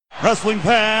Wrestling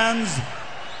fans,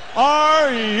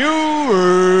 are you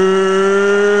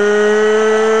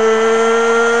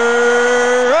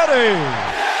ready?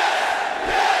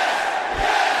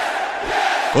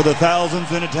 For the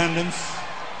thousands in attendance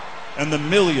and the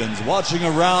millions watching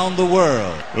around the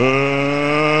world,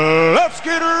 let's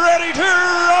get ready to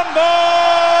rumble!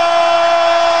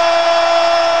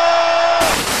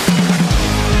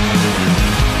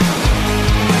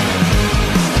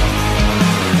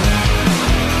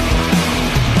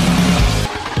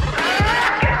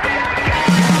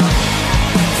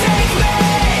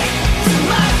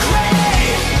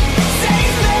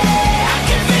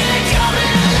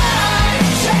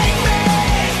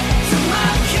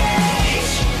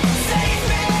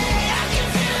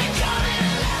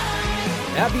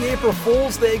 Happy April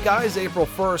Fool's Day, guys. April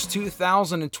 1st,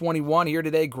 2021. Here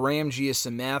today, Graham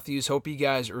Giason Matthews. Hope you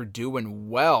guys are doing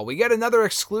well. We got another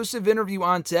exclusive interview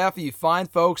on tap for you fine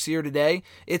folks here today.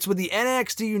 It's with the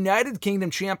NXT United Kingdom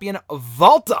champion,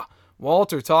 Walter.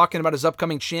 Walter talking about his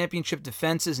upcoming championship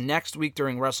defenses next week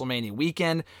during WrestleMania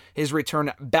weekend, his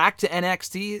return back to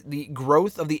NXT, the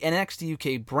growth of the NXT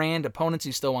UK brand, opponents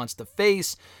he still wants to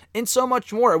face, and so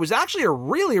much more. It was actually a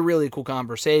really cool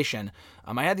conversation.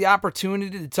 I had the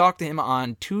opportunity to talk to him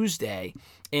on Tuesday,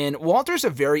 and Walter's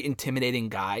a very intimidating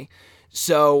guy,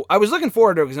 so I was looking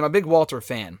forward to it because I'm a big Walter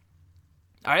fan.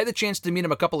 I had the chance to meet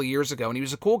him a couple of years ago, and he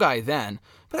was a cool guy then,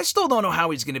 but I still don't know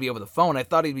how he's going to be over the phone. I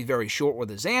thought he'd be very short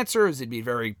with his answers. It'd be a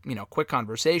very, quick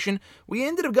conversation. We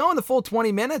ended up going the full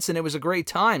 20 minutes, and it was a great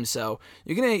time, so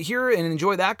you're going to hear and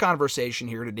enjoy that conversation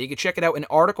here today. You can check it out in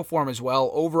article form as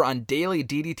well over on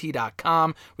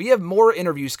dailyddt.com. We have more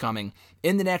interviews coming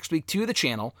in the next week to the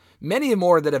channel, many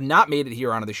more that have not made it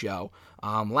here onto the show.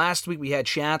 Last week we had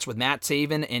chats with Matt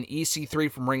Taven and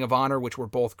EC3 from Ring of Honor, which were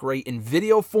both great in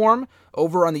video form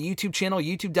over on the YouTube channel,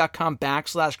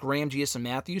 youtube.com/Graham Giason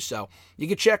Matthews. So you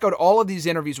can check out all of these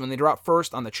interviews when they drop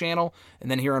first on the channel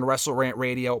and then here on Wrestle Rant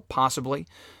Radio, possibly.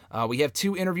 We have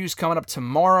 2 interviews coming up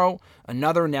tomorrow,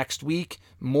 another next week,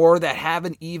 more that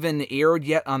haven't even aired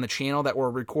yet on the channel that were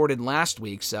recorded last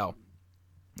week. So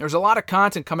there's a lot of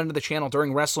content coming to the channel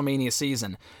during WrestleMania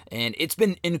season, and it's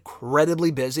been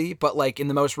incredibly busy, but in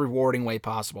the most rewarding way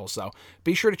possible. So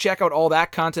be sure to check out all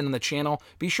that content on the channel.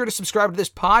 Be sure to subscribe to this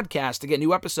podcast to get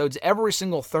new episodes every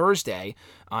single Thursday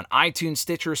on iTunes,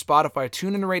 Stitcher, Spotify,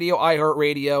 TuneIn Radio,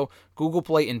 iHeartRadio, Google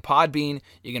Play, and Podbean.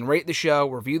 You can rate the show,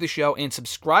 review the show, and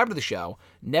subscribe to the show.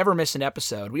 Never miss an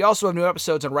episode. We also have new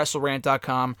episodes on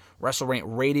WrestleRant.com,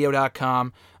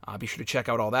 WrestleRantRadio.com. Be sure to check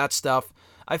out all that stuff.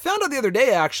 I found out the other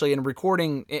day, actually, in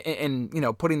recording and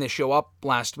putting this show up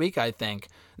last week, I think,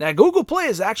 that Google Play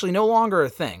is actually no longer a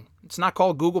thing. It's not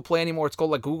called Google Play anymore. It's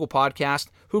called Google Podcast.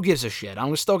 Who gives a shit?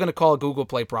 I'm still going to call it Google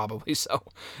Play probably. So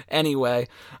anyway,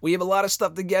 we have a lot of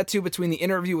stuff to get to between the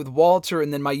interview with Walter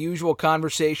and then my usual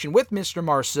conversation with Mr.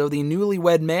 Marceau, the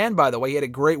newlywed man, by the way. He had a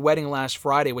great wedding last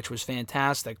Friday, which was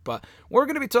fantastic. But we're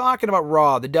going to be talking about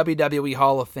Raw, the WWE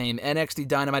Hall of Fame, NXT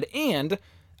Dynamite, and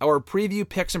our preview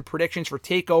picks and predictions for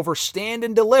TakeOver Stand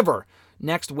and Deliver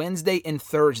next Wednesday and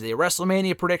Thursday.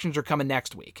 WrestleMania predictions are coming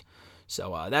next week.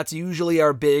 So that's usually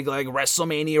our big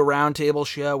WrestleMania roundtable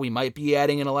show. We might be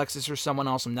adding an Alexis or someone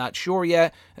else. I'm not sure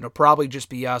yet. It'll probably just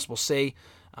be us. We'll see.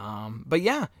 But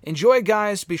yeah, enjoy,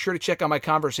 guys. Be sure to check out my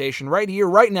conversation right here,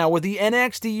 right now with the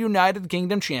NXT United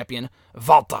Kingdom champion,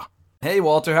 Walter. Hey,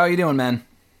 Walter. How you doing, man?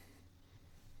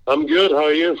 I'm good. How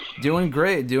are you? Doing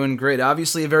great.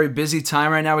 Obviously a very busy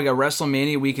time right now. We got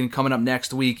WrestleMania weekend coming up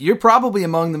next week. You're probably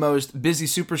among the most busy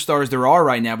superstars there are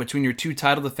right now between your 2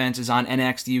 title defenses on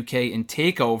NXT UK and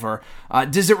TakeOver.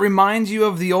 Does it remind you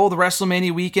of the old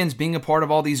WrestleMania weekends, being a part of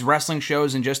all these wrestling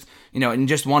shows in just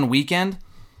one weekend?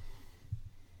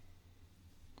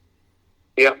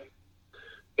 Yeah.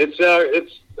 It's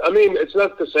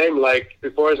not the same.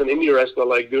 Before, as an indie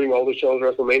wrestler, doing all the shows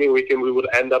WrestleMania weekend, we would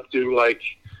end up doing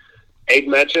 8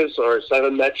 matches or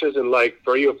 7 matches in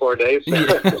 3 or 4 days. Yeah.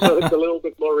 So it's a little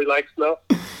bit more relaxed now.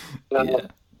 Yeah.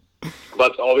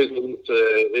 But obviously,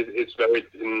 it's very,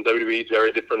 in WWE, it's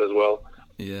very different as well.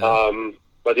 Yeah.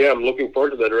 But yeah, I'm looking forward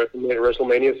to that.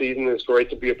 WrestleMania season is great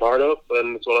to be a part of,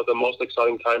 and it's one of the most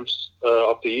exciting times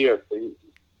of the year,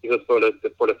 for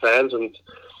the fans and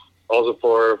also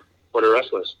for the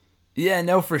wrestlers. Yeah,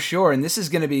 no, for sure. And this is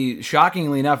going to be,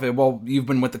 shockingly enough, you've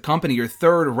been with the company your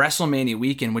 3rd WrestleMania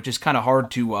weekend, which is kind of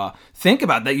hard to think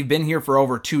about that you've been here for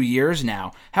over 2 years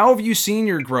now. How have you seen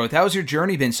your growth? How has your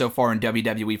journey been so far in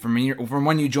WWE from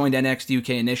when you joined NXT UK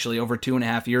initially over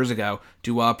 2.5 years ago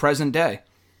to present day?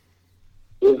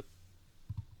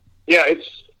 Yeah, it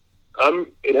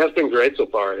has been great so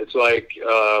far. It's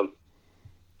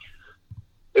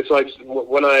it's like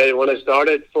when I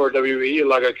started for WWE,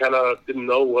 like I kind of didn't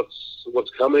know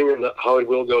what's coming and how it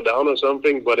will go down or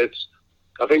something. But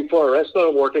I think for a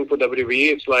wrestler working for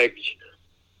WWE, it's like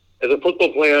as a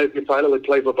football player, if you finally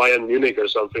play for Bayern Munich or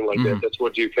something like that, that's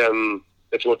what you can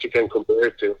compare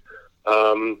it to.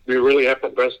 We really have the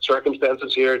best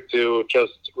circumstances here to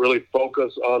just really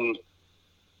focus on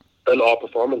our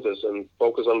performances and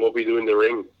focus on what we do in the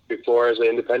ring. Before, as an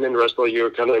independent wrestler,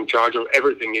 you're kind of in charge of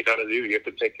everything you got to do. You have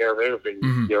to take care of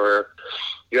everything. Your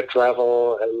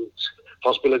travel and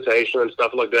hospitalization and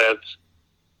stuff like that.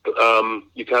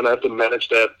 You kind of have to manage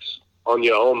that on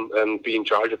your own and be in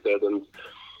charge of that. And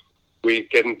we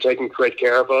getting taken great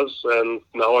care of us, and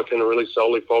now I can really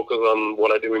solely focus on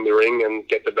what I do in the ring and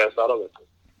get the best out of it.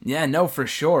 Yeah, no, for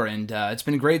sure. And it's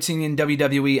been great seeing you in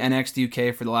WWE, NXT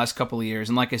UK for the last couple of years.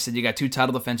 And like I said, you got 2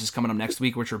 title defenses coming up next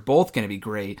week, which are both going to be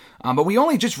great. But we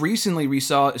only just recently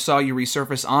saw you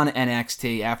resurface on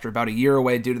NXT after about a year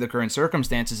away due to the current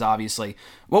circumstances, obviously.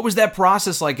 What was that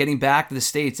process like getting back to the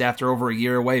States after over a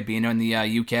year away being in the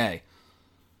UK?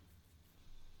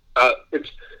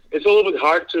 It's a little bit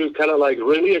hard to kind of like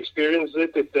really experience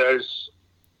it if there's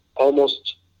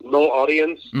almost no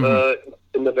audience in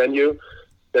the venue.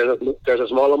 There's a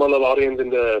small amount of audience in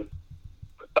the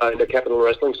Capitol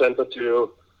Wrestling Center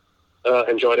to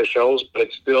enjoy the shows, but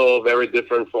it's still very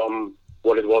different from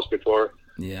what it was before.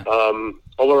 Yeah.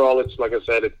 Overall, it's like I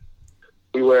said,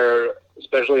 we were,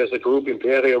 especially as a group,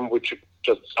 Imperium, which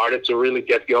just started to really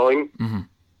get going, and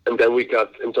then we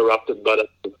got interrupted by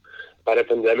the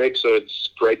pandemic. So it's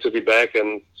great to be back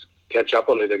and catch up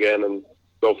on it again and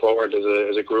go forward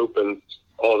as a group and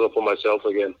also for myself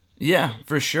again. Yeah,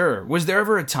 for sure. Was there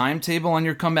ever a timetable on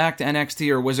your comeback to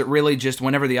NXT, or was it really just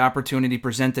whenever the opportunity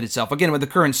presented itself? Again, with the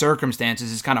current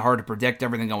circumstances, it's kind of hard to predict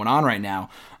everything going on right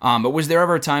now. But was there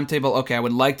ever a timetable, okay, I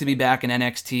would like to be back in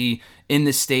NXT in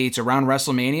the States around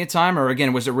WrestleMania time, or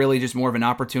again, was it really just more of an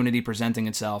opportunity presenting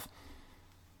itself?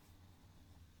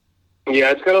 Yeah,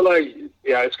 it's kind of like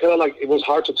it was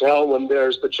hard to tell when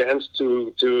there's the chance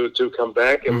to come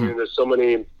back. I mean, there's so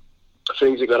many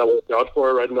things you gotta work out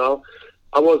for right now.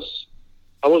 I was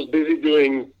busy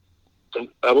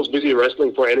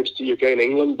wrestling for NXT UK in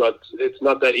England, but it's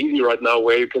not that easy right now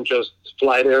where you can just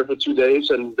fly there for 2 days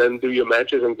and then do your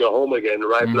matches and go home again.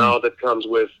 Right now that comes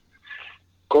with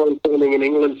quarantining in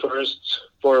England first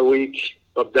for a week,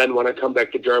 but then when I come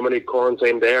back to Germany,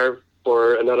 quarantine there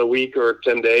for another week or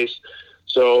 10 days.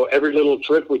 So every little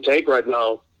trip we take right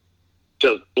now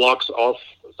just blocks off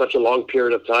such a long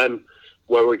period of time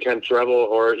where we can't travel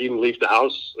or even leave the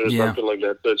house or something like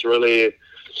that. So it's really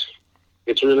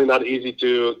not easy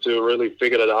to really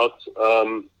figure that out.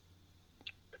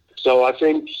 So I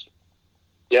think,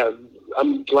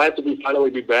 I'm glad to finally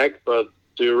be back, but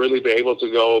to really be able to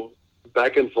go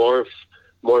back and forth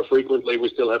more frequently, we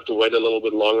still have to wait a little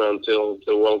bit longer until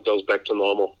the world goes back to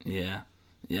normal. Yeah.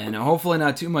 Yeah, no, hopefully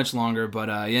not too much longer, but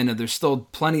there's still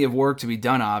plenty of work to be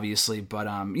done, obviously. But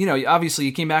obviously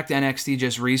you came back to NXT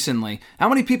just recently. How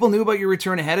many people knew about your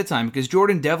return ahead of time? Because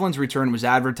Jordan Devlin's return was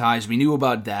advertised. We knew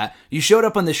about that. You showed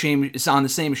up on the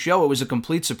same show. It was a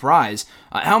complete surprise.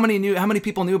 How many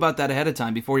people knew about that ahead of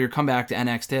time before your comeback to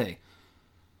NXT?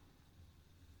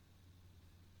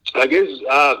 I guess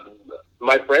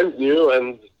my friends knew,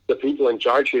 and the people in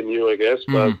charge here knew, I guess.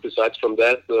 But besides from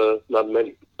that, not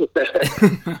many.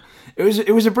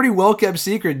 It was a pretty well-kept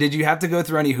secret. Did you have to go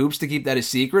through any hoops to keep that a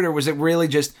secret, or was it really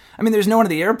just, I mean, there's no one at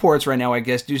the airports right now, I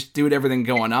guess, just due to everything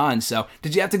going on. So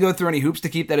did you have to go through any hoops to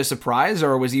keep that a surprise,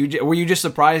 or were you just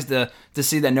surprised to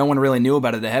see that no one really knew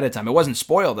about it ahead of time? It wasn't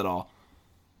spoiled at all.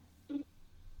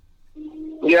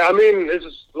 Yeah, I mean,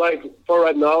 it's like, for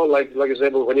right now, like I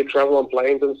said, when you travel on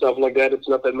planes and stuff like that, it's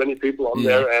not that many people on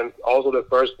there. And also the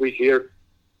first week here,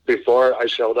 before I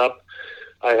showed up,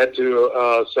 I had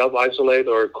to self-isolate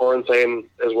or quarantine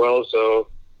as well, so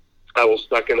I was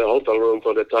stuck in a hotel room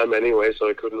for the time anyway, so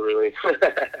I couldn't really...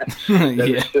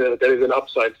 That is an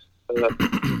upside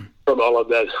from all of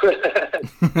that.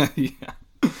 Yeah.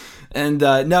 And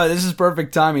no, this is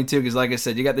perfect timing too, because like I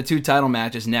said, you got the 2 title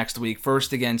matches next week.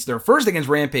 First against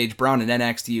Rampage Brown in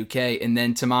NXT UK, and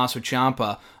then Tommaso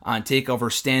Ciampa on TakeOver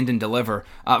Stand and Deliver.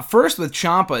 First with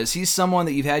Ciampa, is he someone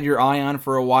that you've had your eye on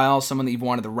for a while, someone that you've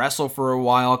wanted to wrestle for a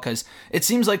while? Because it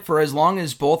seems like for as long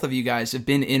as both of you guys have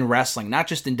been in wrestling, not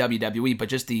just in WWE, but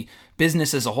just the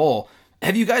business as a whole,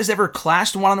 have you guys ever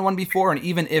clashed one-on-one before? And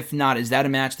even if not, is that a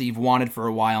match that you've wanted for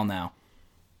a while now?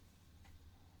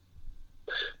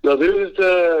 No, this is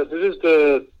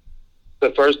the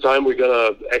first time we're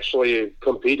gonna actually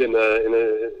compete in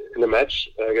a match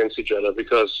against each other,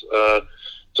 because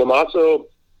Tommaso,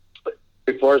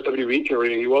 before his WWE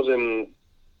career, he was in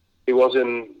he was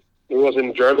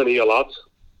in Germany a lot,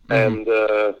 and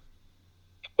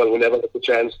but we never had the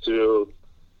chance to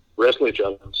wrestle each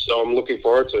other. So I'm looking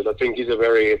forward to it. I think he's a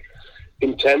very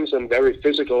intense and very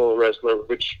physical wrestler,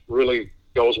 which really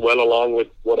goes well along with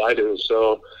what I do.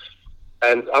 So,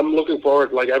 and I'm looking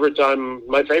forward, like every time,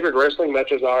 my favorite wrestling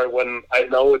matches are when I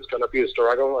know it's going to be a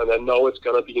struggle and I know it's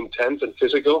going to be intense and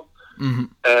physical.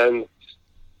 And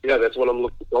yeah, that's what I'm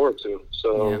looking forward to.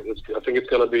 So I think it's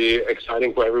going to be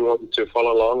exciting for everyone to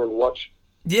follow along and watch.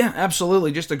 Yeah,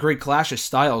 absolutely. Just a great clash of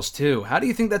styles, too. How do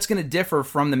you think that's going to differ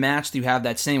from the match that you have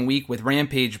that same week with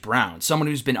Rampage Brown? Someone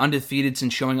who's been undefeated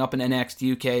since showing up in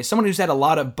NXT UK, someone who's had a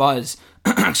lot of buzz,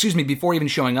 before even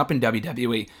showing up in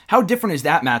WWE. How different is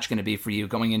that match going to be for you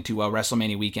going into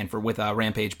WrestleMania weekend with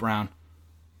Rampage Brown?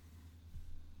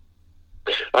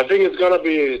 I think it's going to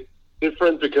be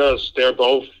different because they're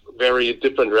both very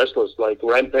different wrestlers. Like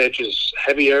Rampage is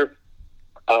heavier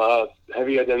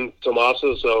than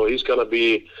Tommaso, so he's gonna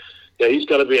be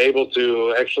able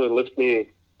to actually lift me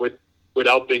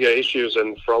without bigger issues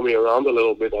and throw me around a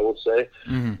little bit, I would say.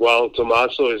 While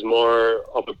Tommaso is more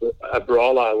of a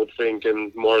brawler, I would think,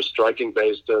 and more striking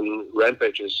based than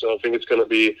Rampage is. So I think it's gonna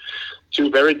be two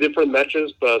very different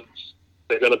matches, but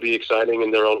they're gonna be exciting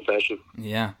in their own fashion.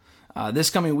 Yeah. This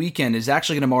coming weekend is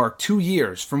actually going to mark 2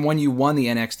 years from when you won the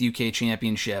NXT UK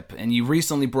Championship, and you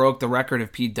recently broke the record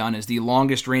of Pete Dunne as the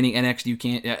longest reigning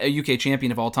NXT UK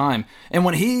champion of all time. And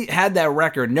when he had that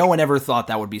record, no one ever thought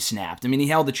that would be snapped. I mean, he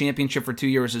held the championship for 2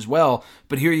 years as well,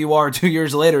 but here you are 2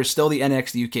 years later, still the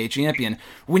NXT UK champion.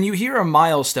 When you hear a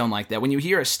milestone like that, when you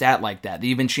hear a stat like that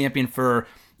you've been champion for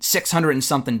 600 and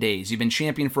something days, you've been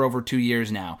champion for over 2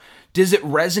 years now, does it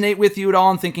resonate with you at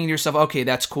all and thinking to yourself, okay,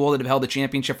 that's cool that I've held the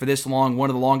championship for this long, one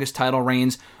of the longest title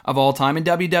reigns of all time in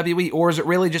WWE, or is it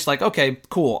really just like, okay,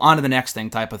 cool, on to the next thing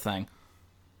type of thing?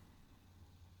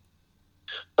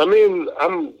 I mean,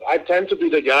 I tend to be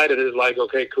the guy that is like,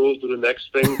 okay, cool, do the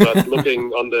next thing, but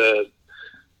looking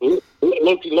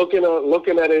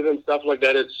at it and stuff like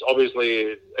that, it's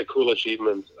obviously a cool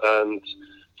achievement. And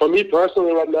for me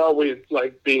personally right now,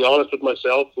 being honest with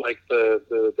myself, like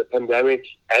the pandemic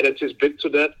added its bit to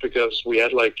that, because we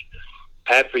had like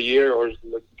half a year or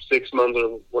like 6 months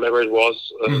or whatever it was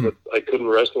that I couldn't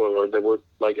wrestle, or they were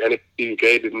like NXT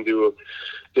UK didn't do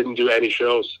any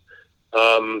shows.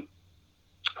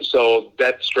 So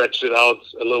that stretched it out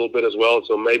a little bit as well.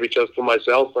 So maybe just for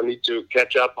myself, I need to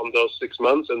catch up on those 6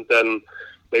 months and then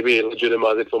maybe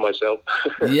legitimize it for myself.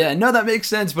 Yeah, no, that makes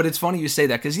sense, but it's funny you say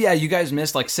that, because, yeah, you guys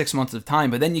missed like 6 months of time,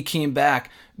 but then you came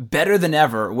back better than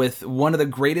ever with one of the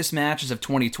greatest matches of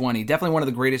 2020, definitely one of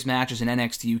the greatest matches in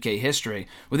NXT UK history,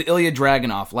 with Ilya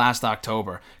Dragunov last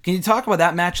October. Can you talk about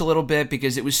that match a little bit,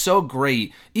 because it was so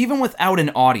great, even without an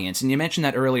audience, and you mentioned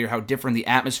that earlier, how different the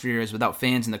atmosphere is without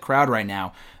fans in the crowd right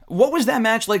now. What was that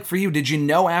match like for you? Did you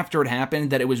know after it happened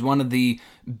that it was one of the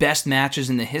best matches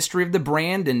in the history of the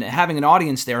brand? And having an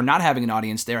audience there, not having an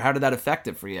audience there, how did that affect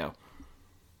it for you?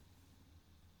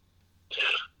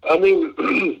 I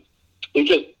mean,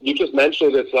 you just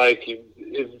mentioned it's like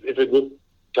if it would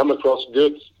come across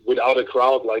good without a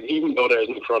crowd, like even though there's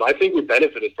no crowd, I think we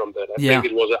benefited from that. I think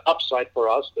it was an upside for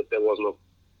us that there was no.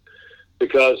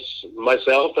 Because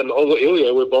myself and also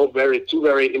Ilya, we're both two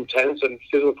very intense and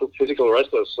physical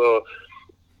wrestlers. So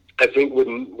I think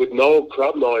with no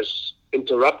crowd noise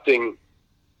interrupting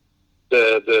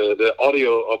the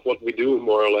audio of what we do,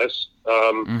 more or less,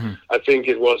 I think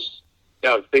it was,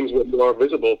 things were more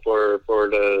visible for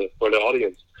the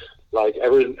audience. Like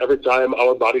every time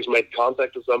our bodies made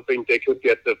contact or something, they could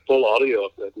get the full audio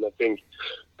of it, and I think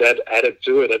that added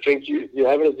to it. I think you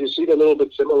see it a little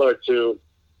bit similar to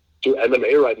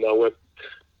MMA right now, with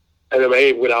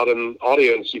MMA without an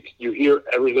audience, you hear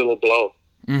every little blow,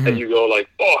 and you go like,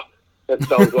 oh, that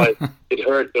sounds like it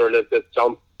hurt, or that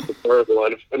sounds terrible.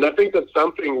 And I think that's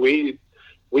something we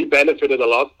benefited a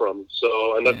lot from.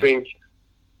 So, and I think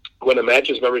when a match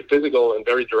is very physical and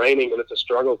very draining, and it's a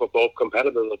struggle for both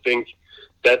competitors, I think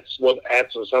that's what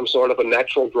adds some sort of a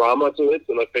natural drama to it.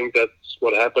 And I think that's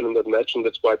what happened in that match, and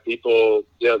that's why people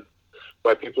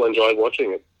enjoyed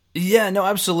watching it. Yeah, no,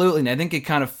 absolutely. And I think it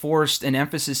kind of forced an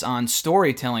emphasis on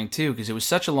storytelling, too, because it was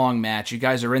such a long match. You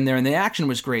guys are in there, and the action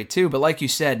was great, too. But like you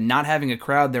said, not having a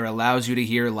crowd there allows you to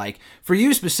hear, like, for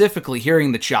you specifically,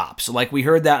 hearing the chops. Like, we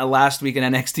heard that last week in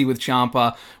NXT with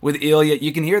Ciampa, with Ilya.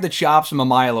 You can hear the chops from a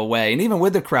mile away. And even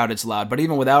with the crowd, it's loud. But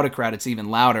even without a crowd, it's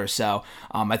even louder. So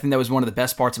I think that was one of the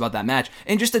best parts about that match.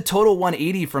 And just a total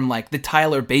 180 from, like, the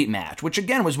Tyler Bate match, which,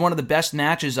 again, was one of the best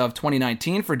matches of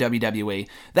 2019 for WWE.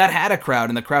 That had a crowd,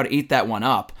 and the crowd ate that one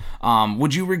up.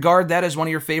 Would you regard that as one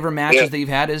of your favorite matches that you've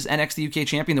had as NXT UK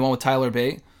champion, the one with Tyler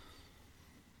Bate?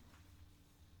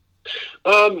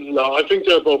 No, I think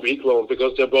they're both equal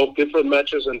because they're both different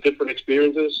matches and different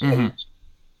experiences. Mm-hmm. And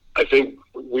I think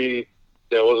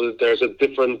there's a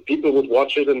different people would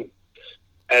watch it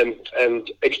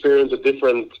and experience a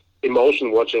different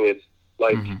emotion watching it,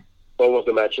 like both of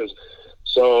the matches.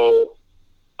 So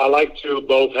I like to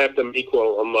both have them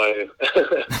equal on my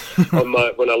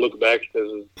when I look back.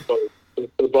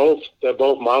 They're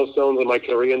both milestones in my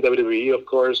career in WWE, of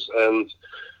course, and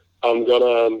I'm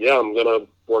gonna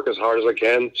work as hard as I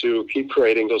can to keep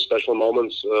creating those special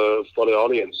moments for the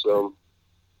audience. So.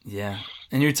 Yeah.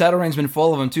 And your title reign's been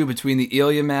full of them, too, between the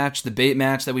Ilya match, the Bate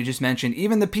match that we just mentioned,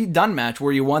 even the Pete Dunne match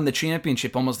where you won the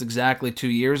championship almost exactly 2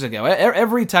 years ago.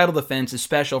 Every title defense is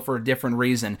special for a different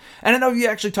reason. And I know you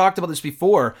actually talked about this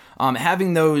before,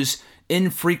 having those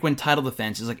infrequent title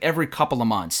defenses, like every couple of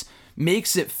months,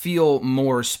 makes it feel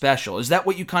more special. Is that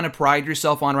what you kind of pride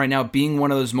yourself on right now, being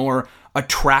one of those more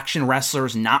attraction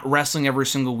wrestlers, not wrestling every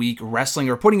single week, wrestling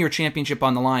or putting your championship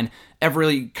on the line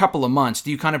every couple of months? Do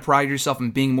you kind of pride yourself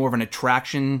in being more of an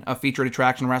attraction, a featured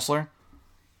attraction wrestler?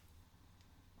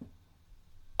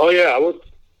 Oh yeah, I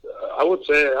would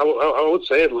say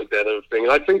it like that. Everything.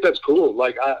 I think that's cool.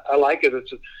 Like I like it.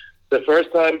 It's the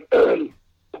first time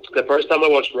I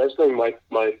watched wrestling.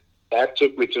 My dad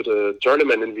took me to the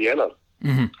tournament in Vienna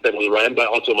that was ran by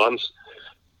Otto Manns,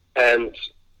 and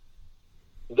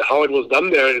how it was done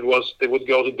there, they would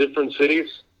go to different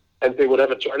cities and they would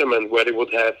have a tournament where they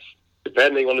would have,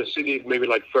 depending on the city, maybe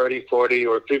like 30, 40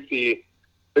 or 50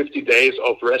 days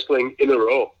of wrestling in a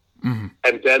row. Mm-hmm.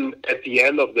 And then at the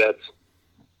end of that,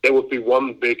 there would be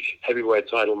one big heavyweight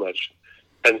title match.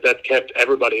 And that kept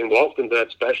everybody involved in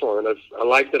that special. And I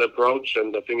like that approach,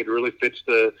 and I think it really fits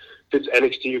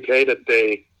NXT UK that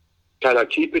they kind of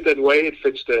keep it that way. It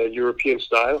fits the European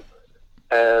style.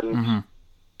 And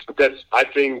I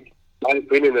think, my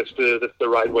opinion, that's the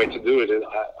right way to do it.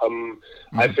 And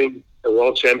I think a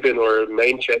world champion or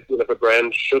main champion of a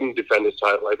brand shouldn't defend his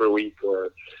title every week or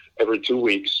every 2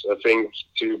 weeks. I think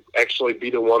to actually be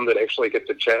the one that actually gets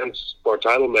a chance for a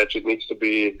title match, it needs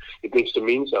to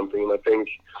mean something. And I think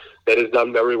that is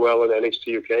done very well in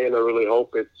NXT UK, and I really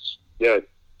hope it's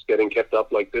getting kept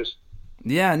up like this.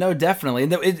 Yeah, no, definitely.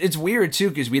 And it's weird, too,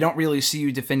 because we don't really see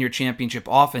you defend your championship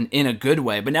often in a good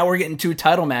way. But now we're getting 2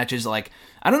 title matches. Like,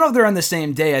 I don't know if they're on the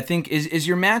same day. I think, is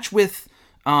your match with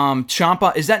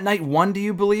Ciampa, is that night 1, do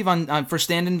you believe, on for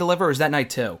Stand and Deliver, or is that night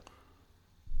 2?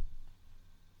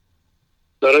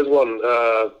 That is one.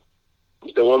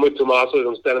 The one with Tommaso is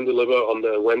on Stand and Deliver on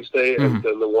the Wednesday, and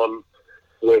then the one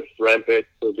with Rampage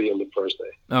will be on the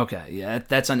Thursday. Okay, yeah,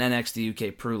 that's on NXT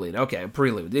UK Prelude. Okay,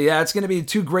 Prelude. Yeah, it's going to be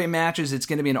 2 great matches. It's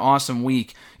going to be an awesome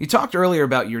week. You talked earlier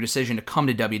about your decision to come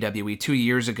to WWE 2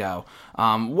 years ago.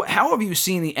 How have you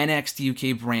seen the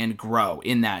NXT UK brand grow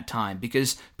in that time?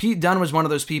 Because Pete Dunne was one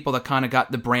of those people that kind of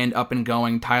got the brand up and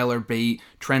going, Tyler Bate,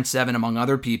 Trent Seven, among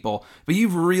other people. But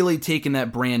you've really taken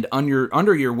that brand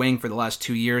under your wing for the last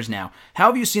 2 years now. How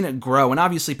have you seen it grow? And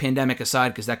obviously, pandemic aside,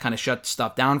 because that kind of shut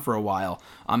stuff down for a while.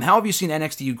 How have you seen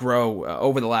NXT grow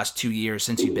over the last 2 years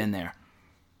since you've been there?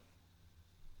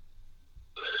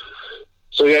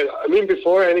 So yeah, I mean,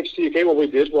 before NXT UK, what we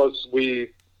did was we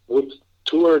would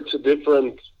tour to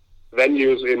different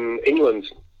venues in England,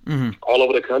 all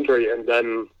over the country, and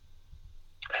then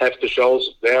have the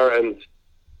shows there. And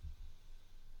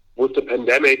with the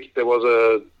pandemic, there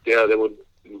was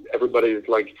everybody,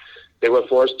 like, they were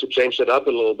forced to change that up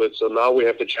a little bit. So now we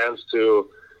have the chance to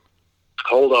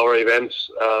hold our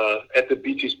events at the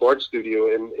BT Sports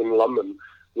Studio in London,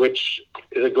 which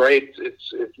is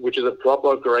a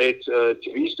proper great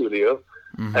TV studio.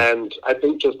 And I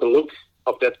think just the look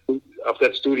of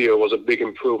that studio was a big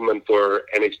improvement for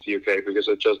NXT UK, because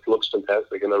it just looks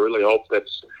fantastic. And I really hope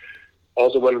that's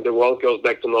also, when the world goes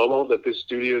back to normal, that this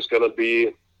studio is going to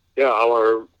be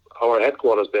our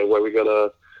headquarters there, where we're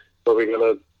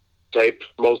gonna tape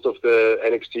most of the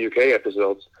NXT UK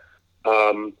episodes.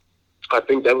 I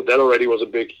think that already was a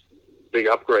big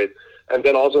upgrade. And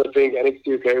then also I think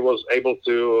NXT UK was able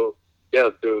to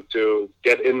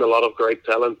get in a lot of great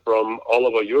talent from all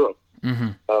over Europe.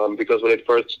 Because when it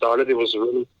first started, it was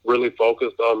really, really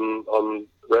focused on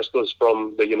wrestlers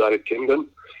from the United Kingdom.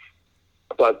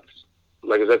 But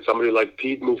like I said, somebody like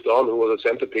Pete moved on, who was a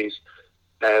centerpiece,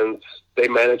 and they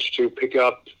managed to pick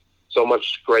up so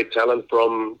much great talent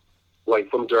from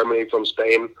Germany, from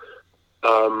Spain.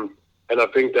 And I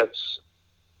think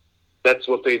that's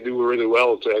what they do really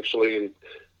well, to actually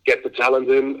get the talent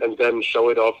in and then show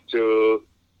it off to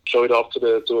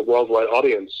a worldwide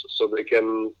audience, so they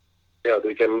can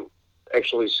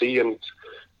actually see and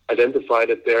identify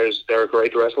that there are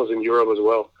great wrestlers in Europe as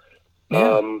well.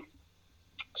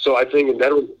 So I think in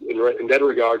that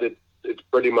regard, it's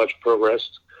pretty much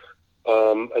progressed,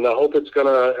 and I hope it's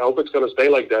gonna stay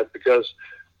like that, because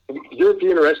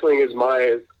European wrestling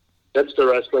that's the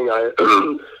wrestling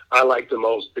I like the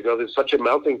most, because it's such a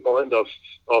melting point of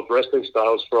wrestling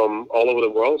styles from all over the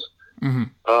world,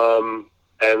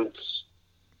 and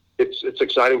it's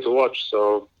exciting to watch.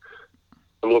 So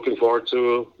I'm looking forward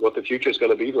to what the future is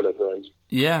going to be for that brand.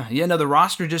 Yeah, no, the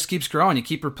roster just keeps growing. You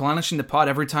keep replenishing the pot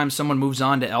every time someone moves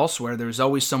on to elsewhere. There's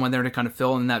always someone there to kind of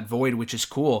fill in that void, which is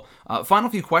cool. Final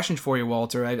few questions for you,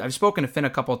 Walter. I've spoken to Finn a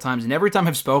couple of times, and every time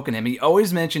I've spoken to him, he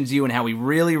always mentions you and how he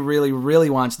really, really, really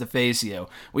wants to face you.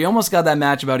 We almost got that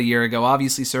match about a year ago.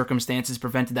 Obviously, circumstances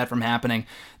prevented that from happening.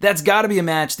 That's got to be a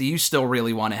match that you still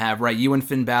really want to have, right? You and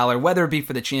Finn Balor, whether it be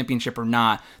for the championship or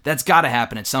not, that's got to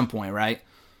happen at some point, right?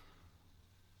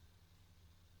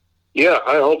 Yeah,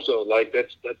 I hope so. Like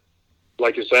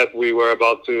like you said, we were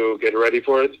about to get ready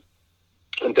for it,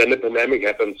 and then the pandemic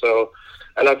happened. So,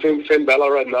 and I think Finn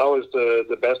Balor right now is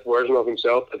the best version of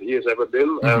himself that he has ever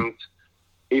been, and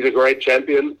he's a great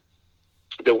champion.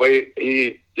 The way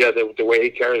he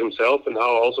carries himself and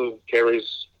how also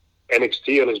carries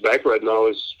NXT on his back right now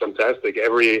is fantastic.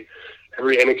 Every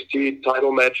NXT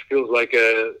title match feels like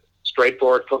a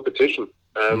straightforward competition,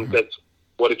 and that's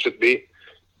what it should be.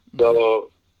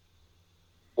 So,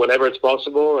 whenever it's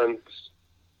possible, and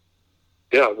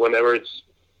whenever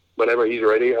he's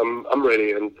ready, I'm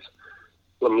ready, and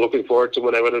I'm looking forward to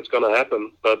whenever that's going to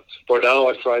happen. But for now,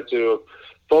 I try to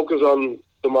focus on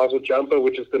Tommaso Ciampa,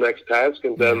 which is the next task,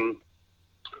 and then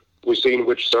we see in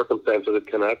which circumstances it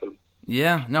can happen.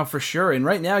 Yeah, no, for sure. And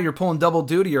right now you're pulling double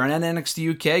duty. You're on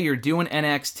NXT UK, you're doing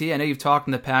NXT. I know you've talked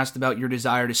in the past about your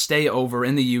desire to stay over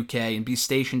in the UK and be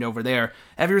stationed over there.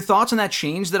 Have your thoughts on that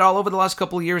changed at all over the last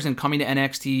couple of years in coming to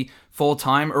NXT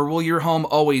full-time, or will your home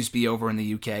always be over in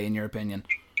the UK, in your opinion?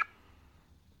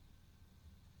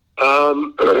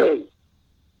 I'm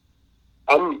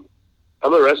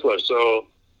a wrestler, so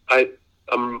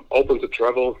I'm open to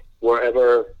travel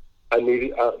wherever I'm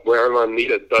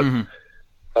needed. But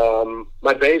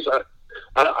my base,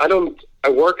 I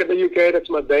work in the UK, that's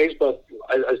my base, but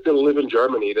I still live in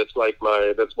Germany. That's where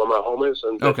my home is,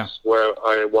 and that's where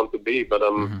I want to be. But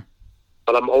I'm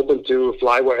open to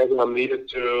fly wherever I'm needed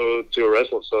to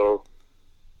wrestle. So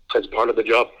it's part of the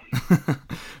job.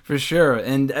 For sure.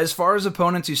 And as far as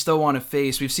opponents you still want to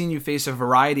face, we've seen you face a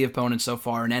variety of opponents so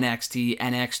far in NXT,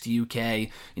 NXT UK.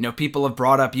 You know, people have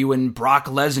brought up you and Brock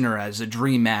Lesnar as a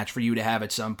dream match for you to have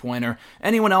at some point, or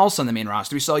anyone else on the main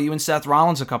roster. We saw you and Seth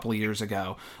Rollins a couple of years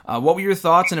ago. What were your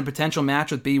thoughts on a potential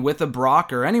match with a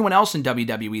Brock or anyone else in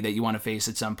WWE that you want to face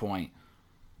at some point?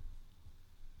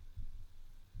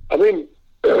 I mean,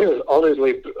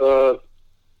 honestly,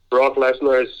 Brock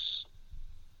Lesnar is,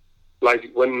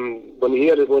 like, when he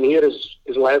had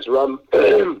his last run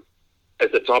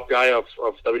as the top guy of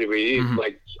WWE,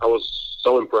 like, I was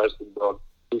so impressed with Brock.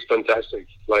 He's fantastic.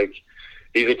 Like,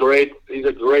 he's a great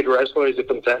wrestler. He's a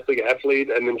fantastic athlete,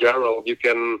 and in general,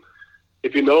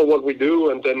 if you know what we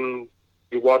do, and then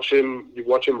you watch him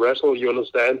wrestle, you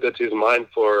understand that his mind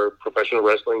for professional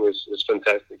wrestling is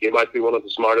fantastic. He might be one of the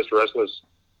smartest wrestlers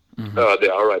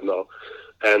there are right now.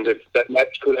 And if that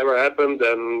match could ever happen,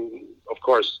 then of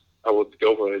course I would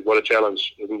go for it. What a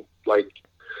challenge!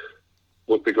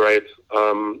 Would be great.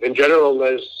 In general,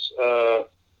 there's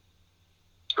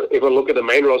if I look at the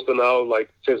main roster now, like,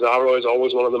 Cesaro is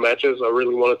always one of the matches I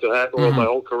really wanted to have over my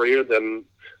whole career. Then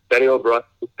Daniel Bryan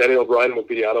would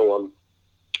be the other one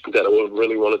that I would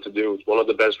really wanted to do. It's one of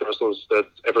the best wrestlers that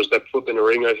ever stepped foot in the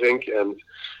ring, I think, and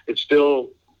it's still,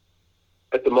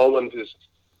 at the moment, is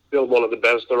still one of the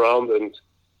best around. And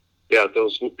yeah,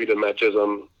 those would be the matches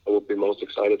I would be most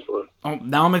excited for. Oh,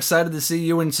 now I'm excited to see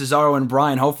you and Cesaro and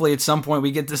Bryan. Hopefully at some point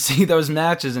we get to see those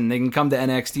matches and they can come to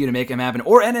NXT to make them happen.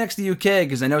 Or NXT UK,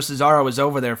 because I know Cesaro was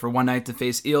over there for one night to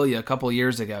face Ilya a couple of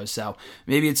years ago. So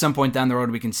maybe at some point down the road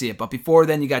we can see it. But before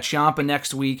then, you got Ciampa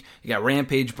next week. You got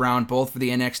Rampage Brown, both for the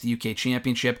NXT UK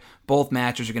Championship. Both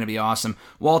matches are going to be awesome.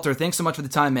 Walter, thanks so much for the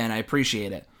time, man. I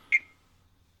appreciate it.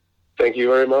 Thank you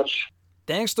very much.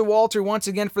 Thanks to Walter once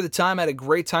again for the time. I had a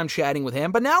great time chatting with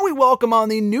him. But now we welcome on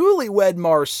the newlywed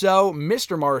Marceau,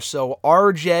 Mr. Marceau,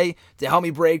 RJ, to help me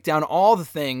break down all the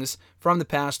things from the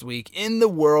past week in the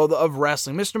world of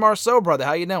wrestling. Mr. Marceau, brother,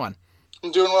 how you doing?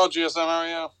 I'm doing well, GSM. How are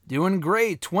you? Doing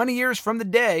great. 20 years from the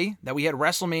day that we had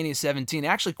WrestleMania 17.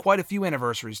 Actually, quite a few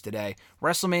anniversaries today.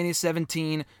 WrestleMania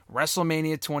 17,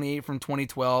 WrestleMania 28 from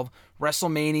 2012,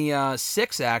 WrestleMania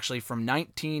 6, actually, from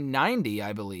 1990,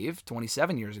 I believe.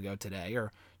 27 years ago today,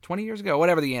 or 20 years ago,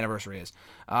 whatever the anniversary is.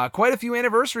 Quite a few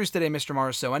anniversaries today, Mr.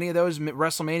 Marceau. Any of those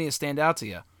WrestleManias stand out to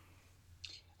you?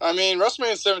 I mean,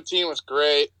 WrestleMania 17 was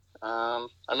great. I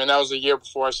mean, that was the year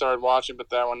before I started watching, but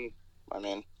that one, I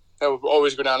mean, that would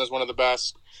always go down as one of the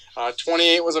best.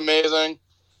 28 was amazing.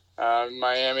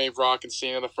 Miami, Rock and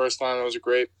Cena the first time. It was a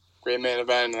great main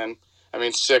event. And then, I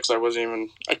mean, 6, I wasn't even...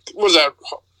 was that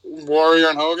Warrior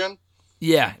and Hogan?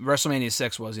 Yeah, WrestleMania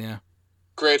 6 was, yeah.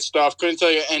 Great stuff. Couldn't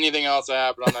tell you anything else that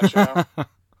happened on that show.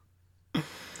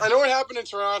 I know what happened in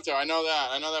Toronto. I know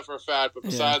that for a fact. But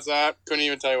besides that, couldn't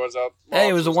even tell you what's up. Hey,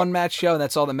 it was a one-match show, and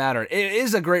that's all that mattered. It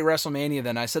is a great WrestleMania,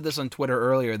 then. I said this on Twitter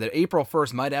earlier, that April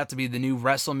 1st might have to be the new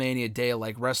WrestleMania day,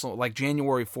 like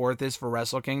January 4th is for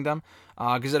Wrestle Kingdom,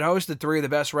 because it hosted 3 of the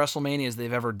best WrestleManias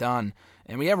they've ever done.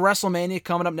 And we have WrestleMania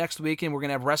coming up next week, and we're going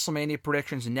to have WrestleMania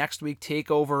predictions next week,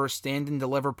 TakeOver, Stand and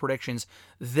Deliver predictions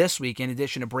this week, in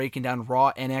addition to breaking down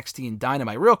Raw, NXT, and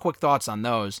Dynamite. Real quick thoughts on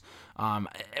those.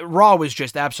 Raw was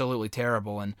just absolutely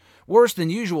terrible and worse than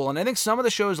usual, and I think some of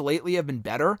the shows lately have been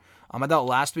better. I thought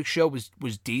last week's show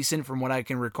was decent from what I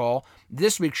can recall.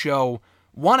 This week's show,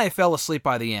 I fell asleep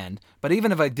by the end, but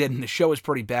even if I didn't, the show was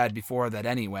pretty bad before that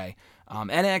anyway.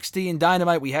 NXT and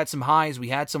Dynamite, we had some highs, we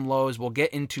had some lows. We'll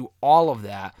get into all of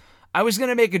that. I was going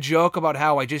to make a joke about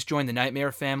how I just joined the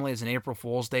Nightmare family as an April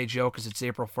Fool's Day joke because it's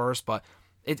April 1st, but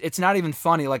it's not even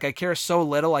funny. Like, I care so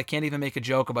little, I can't even make a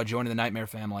joke about joining the Nightmare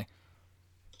family.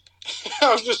 I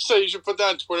was just saying you should put that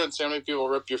on Twitter and see how many people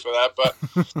rip you for that. But,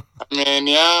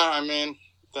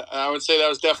 I would say that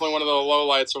was definitely one of the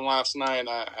lowlights from last night.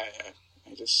 I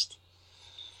just...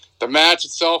 The match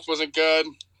itself wasn't good.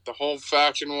 The whole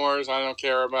faction wars, I don't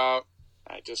care about.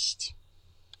 I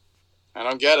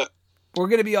don't get it. We're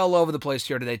going to be all over the place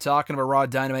here today, talking about Raw,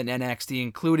 Dynamite, and NXT,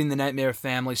 including the Nightmare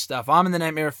family stuff. I'm in the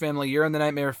Nightmare family, you're in the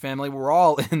Nightmare family, we're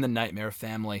all in the Nightmare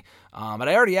family. But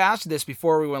I already asked this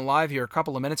before we went live here a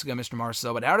couple of minutes ago, Mr.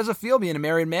 Marceau, but how does it feel being a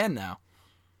married man now?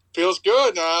 Feels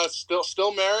good.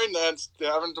 Still married, and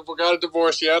haven't got a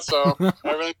divorce yet, so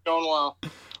everything's going well.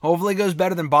 Hopefully it goes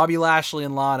better than Bobby Lashley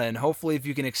and Lana, and hopefully if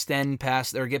you can extend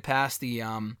past, or get past the,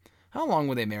 how long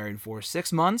were they married for?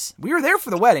 6 months? We were there for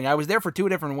the wedding. I was there for 2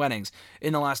 different weddings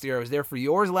in the last year. I was there for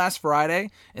yours last Friday,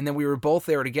 and then we were both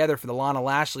there together for the Lana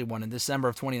Lashley one in December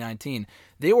of 2019.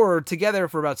 They were together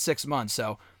for about 6 months,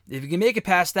 so if you can make it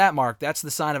past that mark, that's the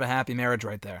sign of a happy marriage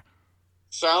right there.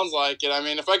 Sounds like it. I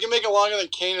mean, if I can make it longer than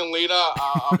Kane and Lita,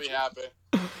 I'll be happy.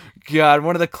 God,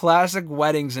 one of the classic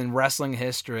weddings in wrestling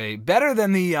history. Better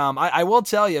than the, I will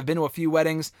tell you, I've been to a few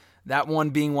weddings, that one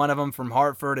being one of them from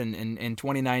Hartford in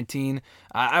 2019.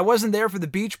 I wasn't there for the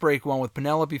beach break one with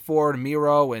Penelope Ford and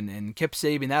Miro and Kip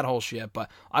Sabian, that whole shit, but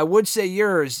I would say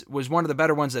yours was one of the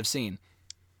better ones I've seen.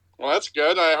 Well, that's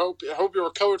good. I hope you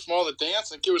recovered from all the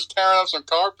dancing. It was tearing up some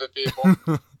carpet,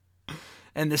 people.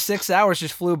 And the 6 hours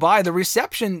just flew by. The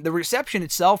reception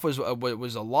itself was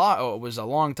a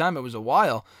long time. It was a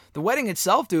while. The wedding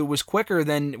itself, dude, was quicker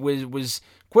than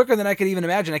I could even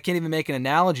imagine. I can't even make an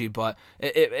analogy, but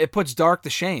it puts dark to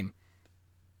shame.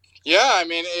 Yeah, I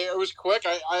mean, it was quick.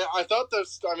 I thought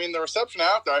the reception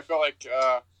after, I felt like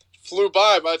flew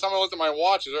by. By the time I looked at my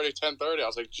watch, it was already 10:30. I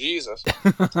was like, Jesus.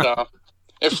 So,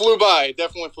 it flew by. It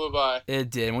definitely flew by.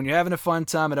 It did. When you're having a fun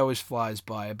time, it always flies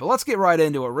by. But let's get right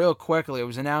into it real quickly. It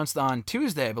was announced on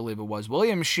Tuesday, I believe it was.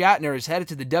 William Shatner is headed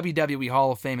to the WWE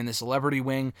Hall of Fame in the Celebrity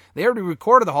Wing. They already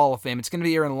recorded the Hall of Fame. It's going to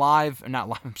be airing live. Not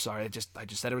live, I'm sorry. I just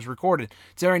said it was recorded.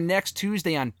 It's airing next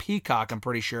Tuesday on Peacock, I'm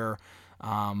pretty sure.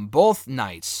 Both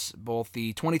nights. Both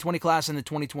the 2020 class and the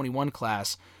 2021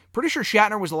 class. Pretty sure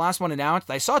Shatner was the last one announced.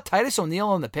 I saw Titus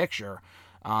O'Neil in the picture.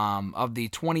 Of the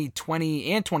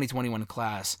 2020 and 2021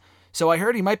 class. So I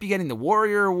heard he might be getting the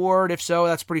Warrior Award. If so,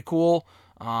 that's pretty cool.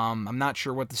 I'm not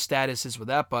sure what the status is with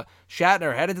that, but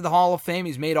Shatner headed to the Hall of Fame.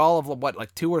 He's made all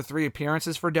of, 2 or 3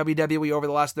 appearances for WWE over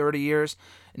the last 30 years.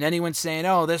 And anyone saying,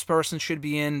 oh, this person should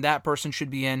be in, that person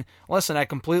should be in. Listen, I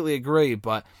completely agree,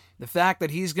 but the fact that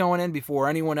he's going in before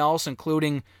anyone else,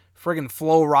 including friggin'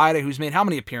 Flo Rida, who's made how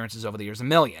many appearances over the years? 1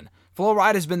 million. Flo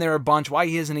Rida's been there a bunch. Why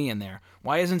isn't he in there?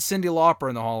 Why isn't Cyndi Lauper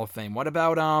in the Hall of Fame? What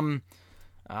about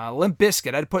Limp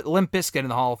Bizkit? I'd put Limp Bizkit in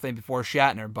the Hall of Fame before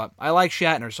Shatner, but I like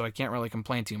Shatner, so I can't really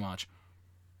complain too much.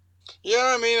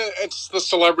 Yeah, I mean, it's the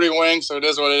Celebrity Wing, so it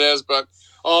is what it is, but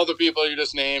all the people you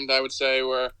just named, I would say,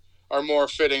 are more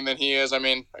fitting than he is. I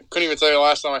mean, I couldn't even tell you the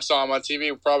last time I saw him on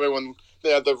TV, probably when they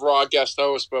had the Raw guest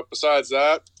host, but besides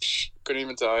that, couldn't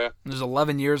even tell you. It was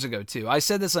 11 years ago, too. I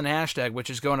said this on hashtag, which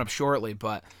is going up shortly,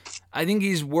 but I think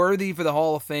he's worthy for the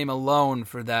Hall of Fame alone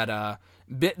for that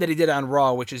bit that he did on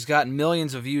Raw, which has gotten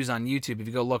millions of views on YouTube if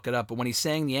you go look it up. But when he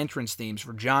sang the entrance themes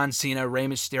for John Cena, Rey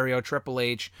Mysterio, Triple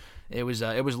H, it was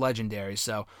legendary.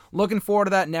 So looking forward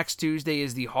to that. Next Tuesday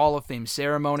is the Hall of Fame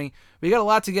ceremony. We got a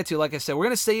lot to get to. Like I said, we're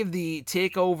going to save the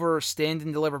TakeOver Stand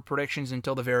and Deliver predictions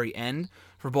until the very end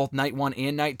for both Night 1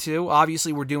 and Night 2.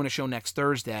 Obviously, we're doing a show next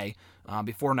Thursday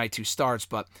before Night 2 starts,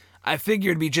 but I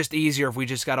figured it'd be just easier if we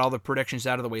just got all the predictions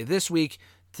out of the way this week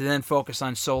to then focus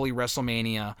on solely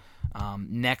WrestleMania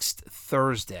next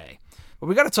Thursday. But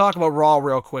we got to talk about Raw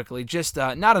real quickly. Just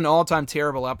not an all-time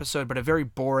terrible episode, but a very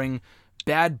boring,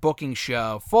 bad booking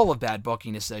show, full of bad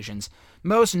booking decisions.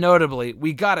 Most notably,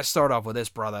 we got to start off with this,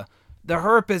 brother. The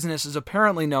Hurt Business is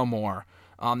apparently no more.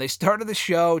 They started the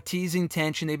show teasing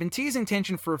tension. They've been teasing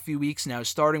tension for a few weeks now,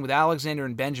 starting with Alexander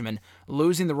and Benjamin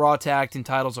losing the Raw Tag Team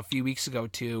titles a few weeks ago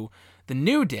to The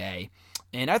New Day.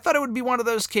 And I thought it would be one of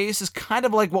those cases, kind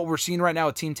of like what we're seeing right now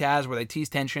with Team Taz, where they tease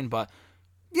tension, but,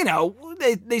 you know,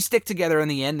 they stick together in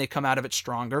the end. They come out of it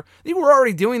stronger. They were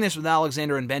already doing this with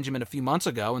Alexander and Benjamin a few months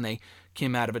ago, and they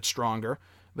came out of it stronger.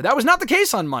 But that was not the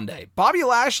case on Monday. Bobby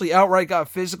Lashley outright got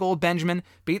physical with Benjamin,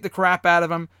 beat the crap out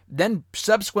of him, then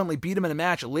subsequently beat him in a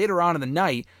match later on in the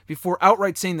night before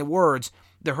outright saying the words,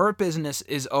 "The Hurt Business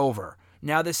is over."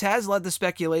 Now, this has led to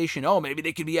speculation, maybe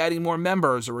they could be adding more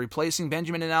members or replacing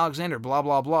Benjamin and Alexander, blah,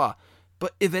 blah, blah.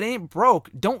 But if it ain't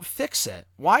broke, don't fix it.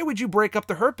 Why would you break up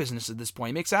the Hurt Business at this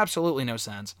point? It makes absolutely no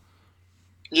sense.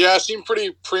 Yeah, it seemed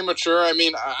pretty premature. I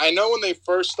mean, I know when they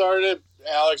first started,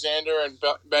 Alexander and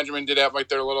Benjamin did have like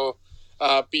their little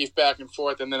beef back and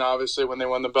forth, and then obviously when they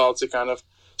won the belts, it kind of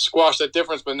squashed that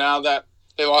difference. But now that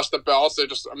they lost the belts, they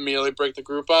just immediately break the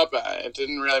group up. It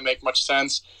didn't really make much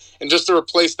sense. And just to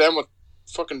replace them with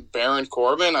fucking Baron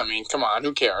Corbin, I mean, come on,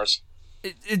 who cares?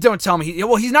 Don't tell me.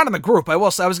 He's not in the group. I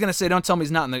was going to say, don't tell me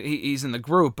he's in the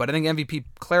group, but I think MVP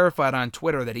clarified on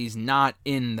Twitter that he's not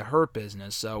in the Hurt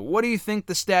Business. So what do you think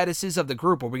the status is of the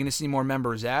group? Are we going to see more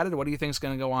members added? What do you think is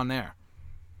going to go on there?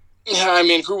 Yeah, I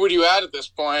mean, who would you add at this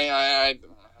point? I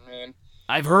mean,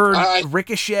 I've heard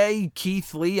Ricochet,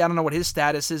 Keith Lee. I don't know what his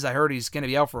status is. I heard he's going to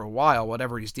be out for a while,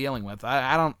 whatever he's dealing with.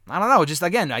 I don't know. Just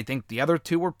again, I think the other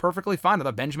two were perfectly fine. I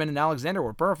thought Benjamin and Alexander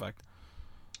were perfect.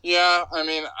 Yeah, I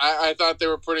mean, I thought they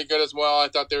were pretty good as well. I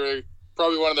thought they were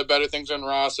probably one of the better things on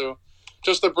Raw. So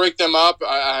just to break them up,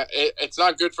 it's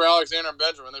not good for Alexander and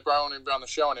Benjamin. They probably won't even be on the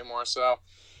show anymore. So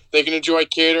they can enjoy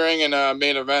catering and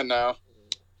main event now.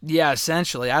 Yeah,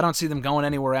 essentially. I don't see them going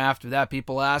anywhere after that.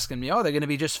 People asking me, they're going to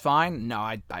be just fine? No,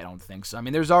 I don't think so. I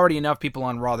mean, there's already enough people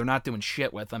on Raw they're not doing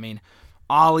shit with. I mean,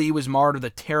 Ali was marred with a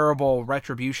terrible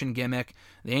retribution gimmick.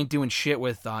 They ain't doing shit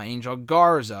with Angel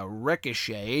Garza,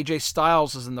 Ricochet. AJ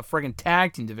Styles is in the friggin'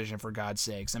 tag team division, for God's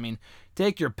sakes. I mean,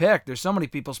 take your pick. There's so many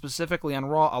people specifically on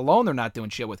Raw alone they're not doing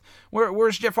shit with.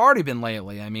 Where's Jeff Hardy been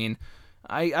lately? I mean,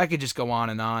 I could just go on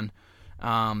and on.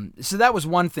 So that was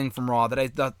one thing from Raw that I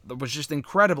thought was just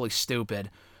incredibly stupid.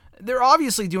 They're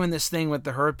obviously doing this thing with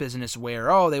the Hurt Business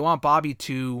where, they want Bobby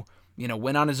to,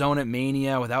 win on his own at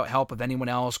Mania without help of anyone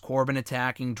else. Corbin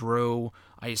attacking Drew.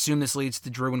 I assume this leads to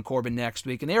Drew and Corbin next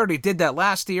week. And they already did that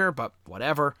last year, but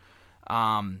whatever.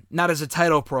 Not as a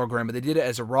title program, but they did it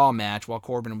as a Raw match while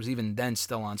Corbin was even then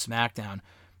still on SmackDown.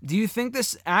 Do you think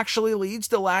this actually leads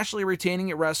to Lashley retaining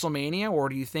at WrestleMania, or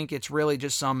do you think it's really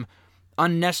just some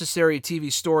unnecessary TV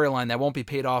storyline that won't be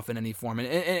paid off in any form?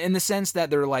 In the sense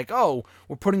that they're like,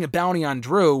 we're putting a bounty on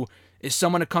Drew. Is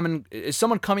someone coming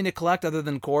to collect other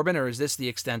than Corbin, or is this the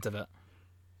extent of it?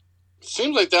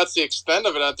 Seems like that's the extent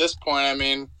of it at this point. I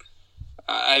mean,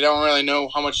 I don't really know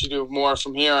how much you do more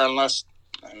from here unless,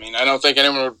 I don't think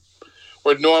anyone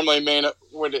would normally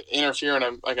interfere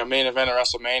in a main event at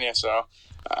WrestleMania. So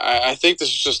I think this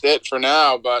is just it for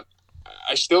now, but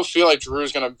I still feel like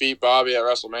Drew's going to beat Bobby at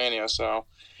WrestleMania. So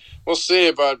we'll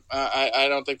see, but I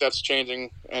don't think that's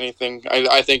changing anything.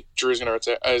 I think Drew's going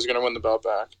to win the belt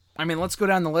back. I mean, let's go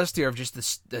down the list here of just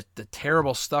the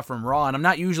terrible stuff from Raw. And I'm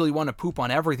not usually one to poop on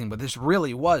everything, but this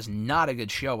really was not a good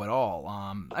show at all.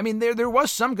 There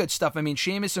was some good stuff.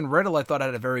 Sheamus and Riddle, I thought,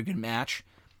 had a very good match.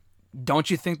 Don't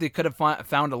you think they could have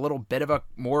found a little bit of a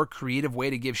more creative way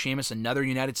to give Sheamus another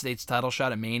United States title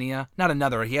shot at Mania? Not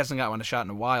another. He hasn't got one shot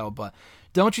in a while, but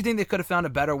don't you think they could have found a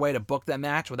better way to book that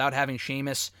match without having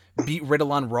Sheamus beat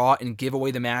Riddle on Raw and give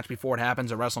away the match before it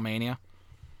happens at WrestleMania?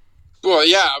 Well,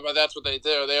 yeah, but that's what they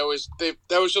do.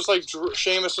 That was just like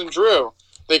Sheamus and Drew.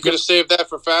 They could have saved that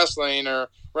for Fastlane or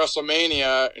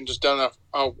WrestleMania and just done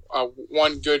a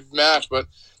one good match, but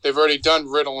they've already done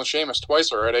Riddle and Sheamus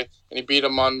twice already, and he beat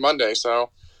them on Monday.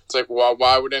 So it's like, well,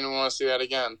 why would anyone want to see that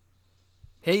again?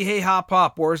 Hey, Hop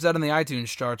Pop, where's that in the iTunes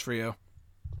charts for you?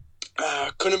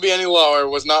 Couldn't be any lower. It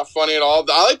was not funny at all.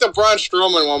 I like the Braun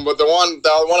Strowman one, but the one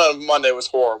on Monday was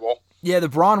horrible. Yeah, the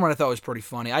Braun one I thought was pretty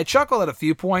funny. I chuckled at a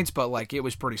few points, but like it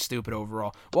was pretty stupid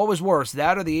overall. What was worse,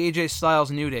 that or the AJ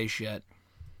Styles New Day shit?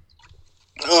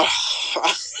 I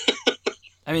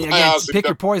mean, again, pick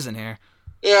your poison here.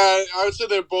 Yeah, I would say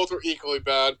they both were equally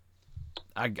bad.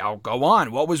 I'll go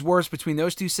on. What was worse between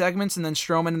those two segments and then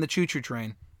Strowman and the Choo Choo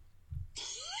Train?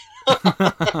 I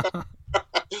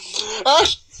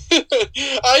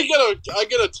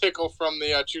get a tickle from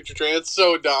the Choo Choo Train. It's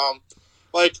so dumb.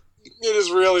 Like, it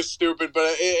is really stupid, but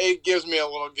it gives me a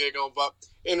little giggle. But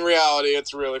in reality,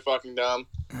 it's really fucking dumb.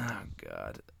 Oh,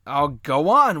 God. I'll go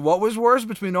on. What was worse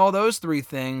between all those three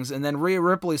things? And then Rhea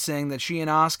Ripley saying that she and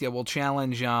Asuka will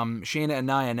challenge Shayna and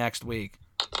Nia next week.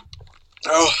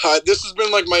 Oh, this has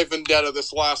been like my vendetta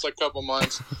this last like couple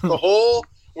months. The whole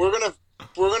we're gonna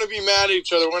be mad at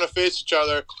each other. We're gonna face each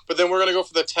other, but then we're gonna go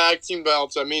for the tag team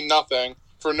belts that mean nothing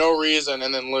for no reason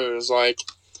and then lose. Like,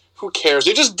 who cares?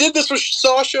 They just did this with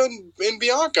Sasha and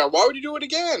Bianca. Why would you do it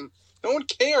again? No one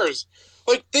cares.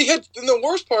 Like, they had, and the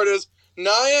worst part is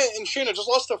Nia and Shayna just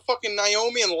lost to fucking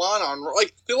Naomi and Lana.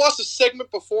 Like, they lost a segment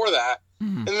before that,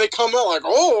 and they come out like,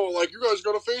 oh, like, you guys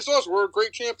gotta face us. We're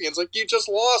great champions. Like, you just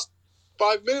lost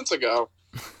 5 minutes ago.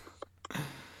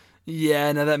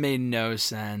 Yeah, no, that made no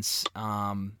sense.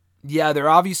 Yeah, they're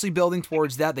obviously building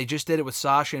towards that. They just did it with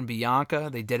Sasha and Bianca.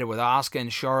 They did it with Asuka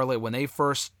and Charlotte when they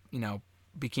first,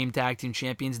 became tag team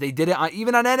champions. They did it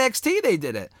even on NXT. They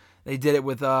did it. They did it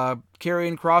with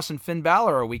Karrion Kross and Finn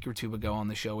Balor a week or two ago on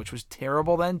the show, which was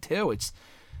terrible then too. It's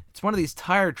one of these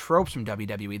tired tropes from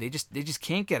WWE. They just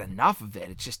can't get enough of it.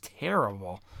 It's just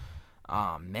terrible.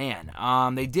 Oh man.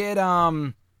 They did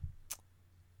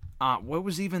what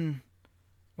was even?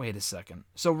 Wait a second.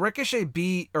 So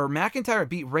McIntyre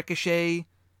beat Ricochet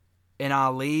and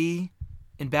Ali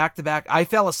in back-to-back. I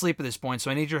fell asleep at this point, so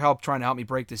I need your help trying to help me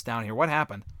break this down here. What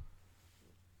happened?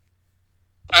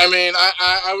 I mean,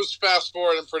 I was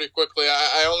fast-forwarding pretty quickly.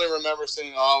 I only remember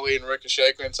seeing Ali and Ricochet.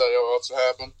 I couldn't tell you what else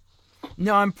happened.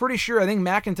 No, I'm pretty sure. I think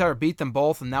McIntyre beat them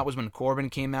both, and that was when Corbin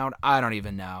came out. I don't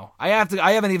even know. I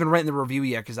haven't even written the review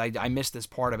yet because I missed this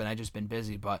part of it. I've just been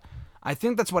busy, but I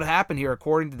think that's what happened here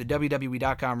according to the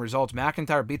WWE.com results.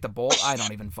 McIntyre beat the Bolt. I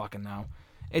don't even fucking know.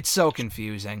 It's so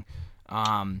confusing.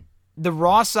 The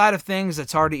Raw side of things,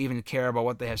 it's hard to even care about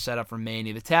what they have set up for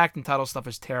Mania. The tag and title stuff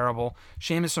is terrible.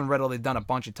 Sheamus and Riddle, they've done a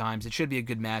bunch of times. It should be a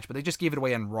good match, but they just gave it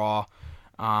away on Raw.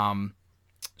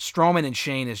 Strowman and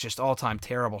Shane is just all-time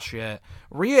terrible shit.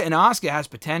 Rhea and Asuka has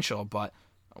potential, but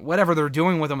whatever they're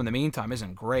doing with them in the meantime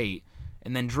isn't great.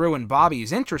 And then Drew and Bobby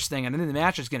is interesting, and then the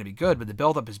match is going to be good, but the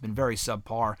build-up has been very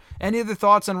subpar. Any other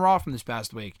thoughts on Raw from this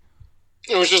past week?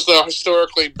 It was just a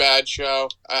historically bad show.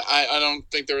 I don't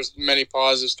think there was many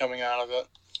positives coming out of it.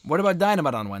 What about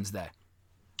Dynamite on Wednesday?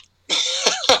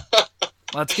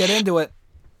 Let's get into it.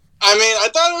 I mean, I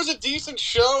thought it was a decent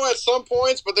show at some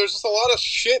points, but there's just a lot of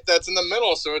shit that's in the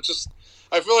middle, so it's just,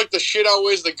 I feel like the shit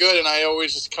outweighs the good, and I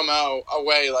always just come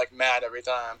away like mad every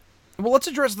time. Well, let's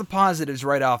address the positives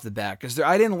right off the bat, because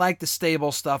I didn't like the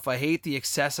stable stuff. I hate the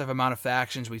excessive amount of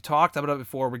factions. We talked about it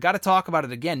before. We got to talk about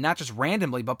it again, not just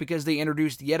randomly, but because they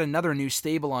introduced yet another new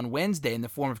stable on Wednesday in the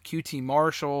form of QT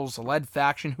Marshall's lead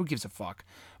faction. Who gives a fuck?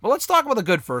 But let's talk about the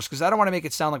good first, because I don't want to make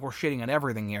it sound like we're shitting on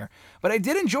everything here. But I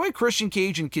did enjoy Christian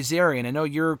Cage and Kazarian. I know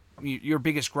your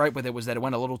biggest gripe with it was that it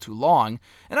went a little too long,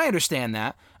 and I understand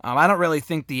that. I don't really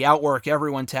think the outwork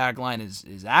everyone tagline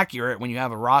is accurate when you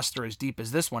have a roster as deep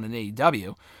as this one in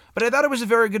AEW. But I thought it was a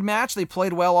very good match. They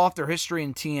played well off their history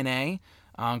in TNA.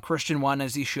 Christian won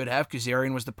as he should have.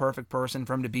 Kazarian was the perfect person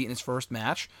for him to beat in his first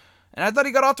match. And I thought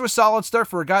he got off to a solid start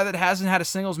for a guy that hasn't had a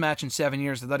singles match in 7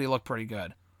 years. I thought he looked pretty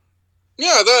good.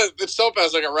 Yeah, that itself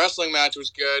as like a wrestling match was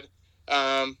good.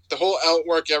 The whole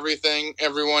outwork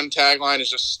everyone tagline is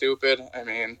just stupid. I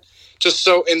mean, just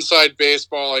so inside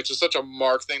baseball, like just such a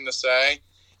Mark thing to say,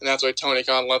 and that's why Tony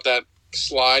Khan let that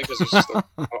slide because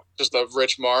it's just a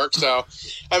rich Mark. So,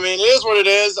 I mean, it is what it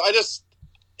is.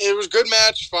 It was a good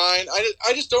match, fine.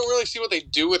 I just don't really see what they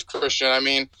do with Christian. I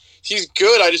mean, he's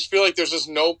good. I just feel like there's just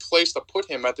no place to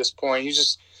put him at this point. He's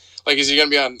just like, is he going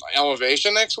to be on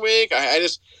Elevation next week? I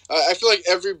feel like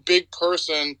every big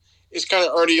person is kind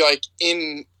of already like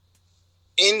in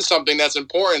something that's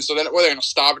important. So then, what, they're going to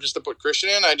stop it just to put Christian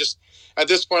in? At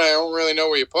this point, I don't really know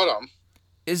where you put him.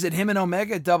 Is it him and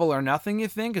Omega double or nothing, you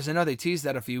think? Because I know they teased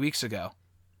that a few weeks ago.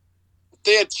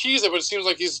 They had teased it, but it seems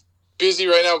like he's busy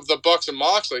right now with the Bucks and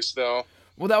Moxley still.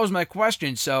 Well, that was my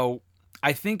question. So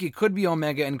I think it could be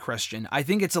Omega and Christian. I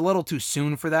think it's a little too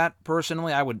soon for that,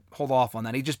 personally. I would hold off on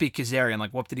that. He'd just be Kazarian.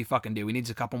 Like, what did he fucking do? He needs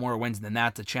a couple more wins than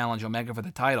that to challenge Omega for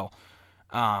the title.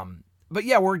 But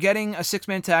yeah, we're getting a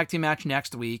 6-man tag team match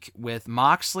next week with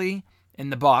Moxley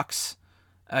and the Bucks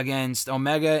against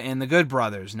Omega and the Good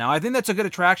Brothers. Now, I think that's a good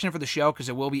attraction for the show because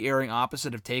it will be airing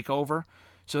opposite of TakeOver.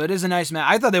 So it is a nice match.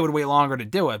 I thought they would wait longer to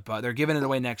do it, but they're giving it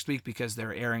away next week because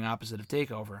they're airing opposite of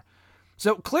TakeOver.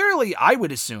 So clearly, I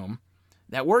would assume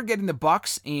that we're getting the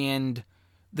Bucks and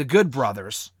the Good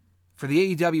Brothers for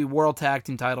the AEW World Tag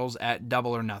Team titles at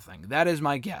Double or Nothing. That is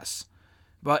my guess.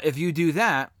 But if you do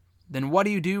that, then what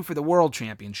do you do for the World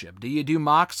Championship? Do you do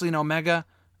Moxley and Omega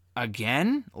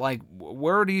again? Like,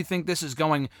 where do you think this is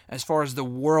going as far as the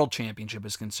World Championship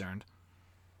is concerned?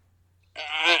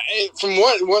 From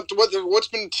what's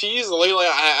been teased lately,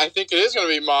 I think it is going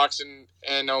to be Mox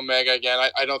and Omega again.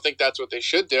 I don't think that's what they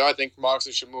should do. I think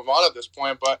Moxley should move on at this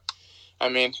point. But I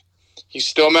mean, he's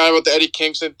still mad about the Eddie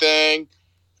Kingston thing.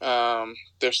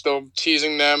 They're still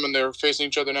teasing them, and they're facing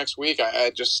each other next week.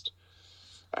 I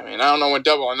don't know what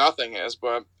Double or Nothing is,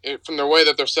 but from the way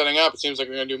that they're setting up, it seems like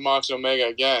they're going to do Mox and Omega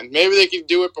again. Maybe they could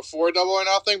do it before Double or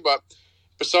Nothing, but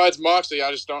besides Moxley,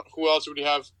 I just don't. Who else would you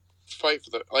have fight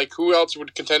for who else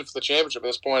would contend for the championship at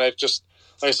this point? Like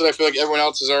I said, I feel like everyone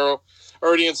else is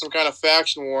already in some kind of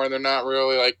faction war, and they're not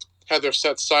really had their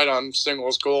set sight on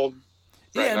singles gold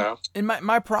now. And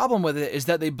my problem with it is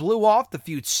that they blew off the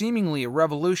feud seemingly a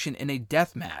Revolution in a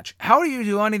death match. How do you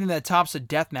do anything that tops a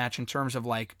death match in terms of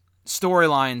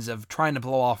storylines of trying to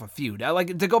blow off a feud?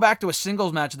 To go back to a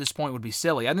singles match at this point would be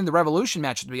silly. I think the Revolution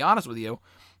match, to be honest with you,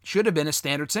 should have been a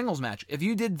standard singles match. If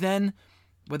you did then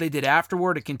what they did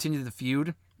afterward to continue the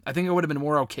feud, I think I would have been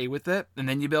more okay with it, and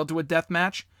then you build to a death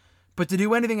match. But to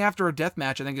do anything after a death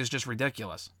match, I think is just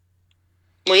ridiculous.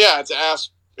 Well, yeah, it's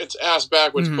ass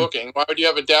backwards booking. Why would you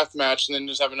have a death match and then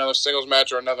just have another singles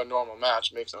match or another normal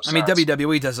match? It makes no sense. I mean,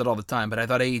 WWE does it all the time, but I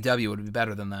thought AEW would be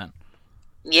better than that.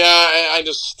 Yeah, I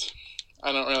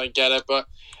don't really get it. But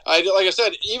like I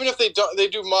said, even if they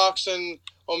do Mox and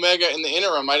Omega in the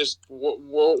interim,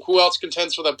 who else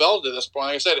contends for the belt at this point?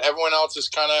 Like I said, everyone else is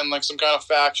kind of in some kind of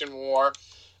faction war.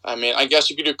 I mean, I guess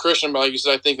you could do Christian, but like you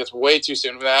said, I think that's way too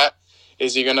soon for that.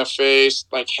 Is he going to face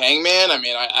Hangman? I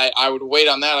mean, I would wait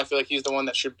on that. I feel like he's the one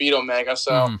that should beat Omega,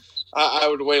 so I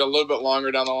would wait a little bit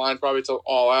longer down the line, probably till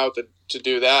All Out to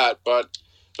do that. But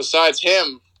besides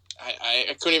him,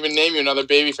 I couldn't even name you another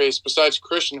babyface besides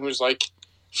Christian who's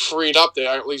freed up to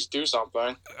at least do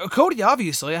something. Cody,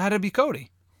 obviously. It had to be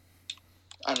Cody.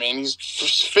 I mean, he's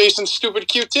facing stupid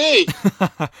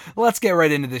QT. Let's get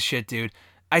right into this shit, dude.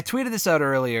 I tweeted this out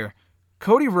earlier.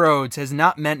 Cody Rhodes has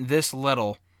not meant this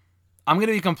little. I'm going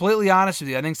to be completely honest with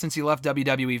you. I think since he left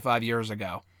WWE 5 years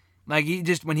ago.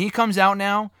 When he comes out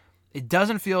now, it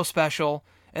doesn't feel special.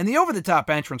 And the over-the-top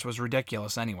entrance was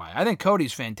ridiculous anyway. I think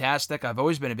Cody's fantastic. I've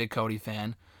always been a big Cody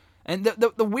fan. And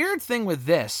the weird thing with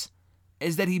this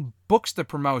is that he books the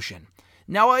promotion.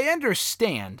 Now, I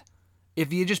understand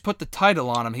if you just put the title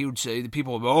on him, he would say,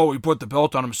 people would go, he put the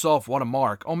belt on himself, what a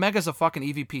mark. Omega's a fucking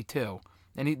EVP too.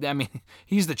 And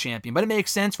he's the champion. But it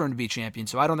makes sense for him to be champion,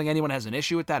 so I don't think anyone has an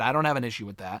issue with that. I don't have an issue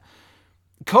with that.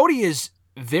 Cody is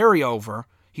very over.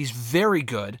 He's very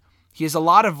good. He has a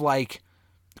lot of,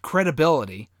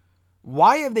 credibility.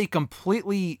 Why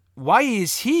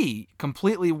is he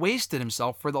completely wasted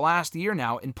himself for the last year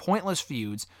now in pointless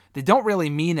feuds that don't really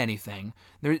mean anything?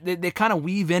 They kind of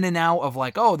weave in and out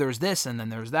of there's this and then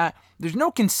there's that. There's no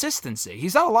consistency.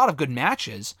 He's had a lot of good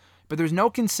matches, but there's no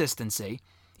consistency.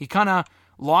 He kind of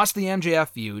lost the MJF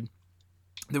feud.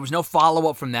 There was no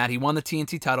follow-up from that. He won the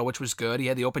TNT title, which was good. He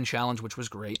had the open challenge, which was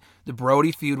great. The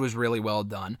Brody feud was really well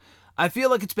done. I feel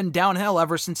like it's been downhill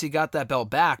ever since he got that belt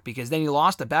back, because then he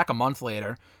lost it back a month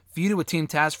later, feuded with Team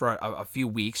Taz for a few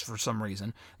weeks for some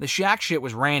reason. The Shaq shit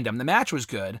was random. The match was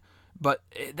good, but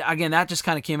again, that just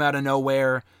kind of came out of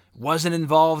nowhere. Wasn't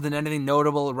involved in anything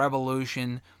notable at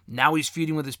Revolution. Now he's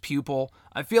feuding with his pupil.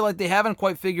 I feel like they haven't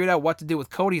quite figured out what to do with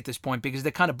Cody at this point, because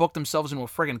they kind of booked themselves into a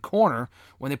friggin' corner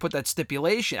when they put that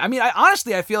stipulation. I mean, I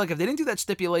feel like if they didn't do that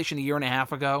stipulation a year and a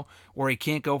half ago, where he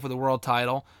can't go for the world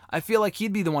title, I feel like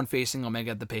he'd be the one facing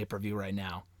Omega at the pay-per-view right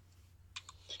now.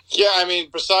 Yeah, I mean,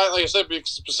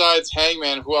 besides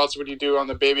Hangman, who else would you do on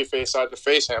the babyface side to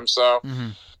face him? So,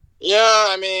 yeah,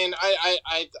 I mean,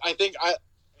 I think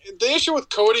the issue with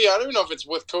Cody, I don't even know if it's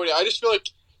with Cody. I just feel like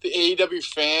the AEW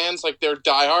fans, their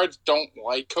diehards, don't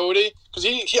like Cody. Because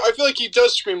I feel like he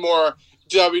does scream more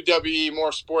WWE,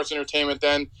 more sports entertainment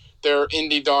than their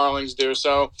indie darlings do.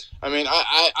 So, I mean,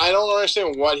 I don't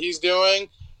understand what he's doing.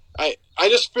 I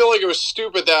just feel like it was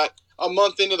stupid that a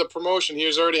month into the promotion, he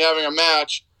was already having a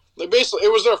match Like, basically,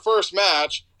 it was their first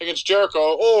match against Jericho.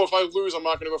 Oh, if I lose, I'm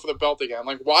not going to go for the belt again.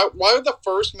 Like, why would the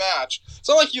first match? It's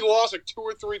not like he lost like 2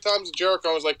 or 3 times to Jericho.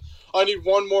 I was like, I need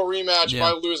one more rematch. If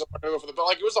I lose, I'm not going to go for the belt.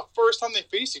 Like, it was the first time they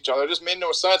faced each other. It just made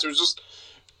no sense. It was just,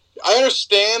 I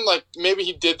understand, like, maybe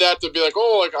he did that to be like,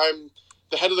 oh, like, I'm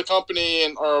the head of the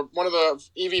company or one of the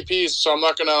EVPs, so I'm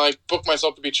not going to, like, book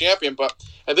myself to be champion. But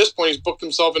at this point, he's booked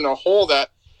himself into a hole that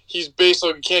he's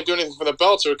basically can't do anything for the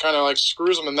belt, so it kind of, like,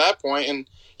 screws him in that point. And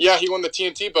yeah, he won the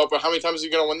TNT belt, but how many times is he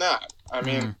going to win that? I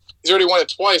mean, he's already won it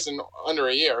twice in under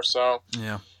a year. So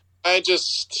yeah, I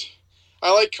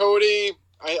like Cody.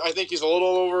 I think he's a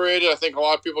little overrated. I think a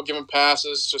lot of people give him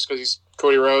passes just because he's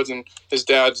Cody Rhodes and his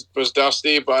dad was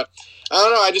Dusty. But I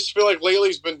don't know. I just feel like lately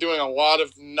he's been doing a lot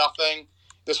of nothing.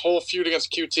 This whole feud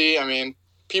against QT, I mean,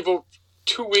 people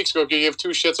 2 weeks ago could give 2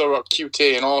 shits about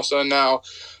QT, and all of a sudden now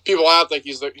people act like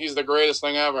he's the greatest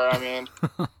thing ever. I mean...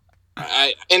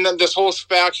 and then this whole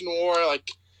faction war,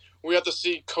 like, we have to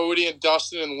see Cody and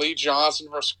Dustin and Lee Johnson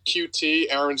versus QT,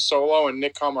 Aaron Solo, and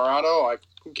Nick Comoroto. Like,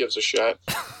 who gives a shit?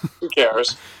 Who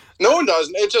cares? No one does.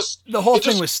 The whole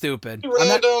thing was stupid.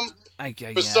 Random.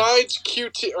 Besides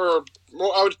QT, or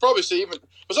well, I would probably say even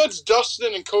besides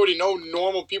Dustin and Cody, no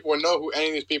normal people would know who any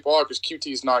of these people are because QT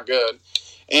is not good.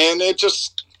 And it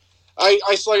just, like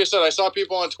I said, I saw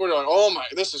people on Twitter like, oh my,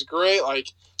 this is great. Like,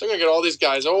 they're going to get all these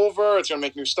guys over. It's going to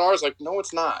make new stars. Like, no,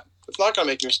 it's not. It's not going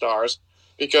to make new stars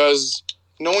because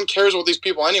no one cares about these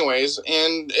people anyways.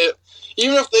 And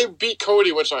even if they beat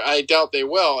Cody, which I doubt they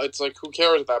will, it's like, who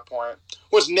cares at that point?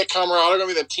 Was Nick Comoroto going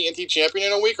to be the TNT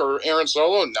champion in a week or Aaron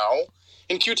Solo? No.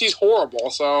 And QT's horrible.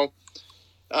 So,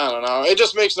 I don't know. It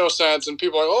just makes no sense. And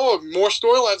people are like, oh, more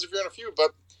storylines if you're in a feud.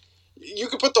 But you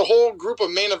could put the whole group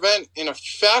of main event in a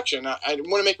faction. It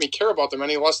wouldn't make me care about them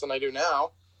any less than I do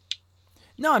now.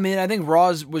 No, I mean, I think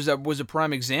Raw was a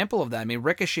prime example of that. I mean,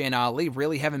 Ricochet and Ali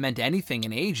really haven't meant anything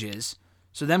in ages.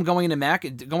 So them going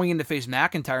into face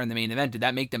McIntyre in the main event, did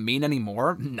that make them mean any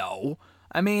more? No.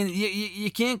 I mean,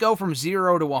 you can't go from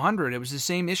 0 to 100. It was the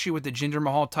same issue with the Jinder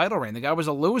Mahal title reign. The guy was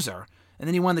a loser, and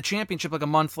then he won the championship like a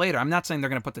month later. I'm not saying they're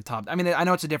going to put the top... I mean, I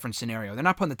know it's a different scenario. They're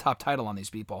not putting the top title on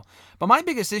these people. But my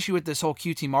biggest issue with this whole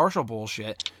QT Marshall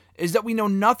bullshit is that we know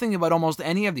nothing about almost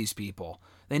any of these people.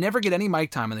 They never get any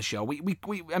mic time on the show.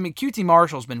 I mean, QT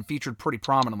Marshall's been featured pretty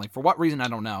prominently. For what reason, I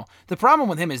don't know. The problem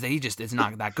with him is that he just is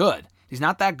not that good. He's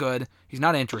not that good. He's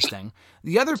not interesting.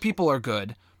 The other people are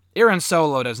good. Aaron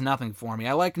Solo does nothing for me.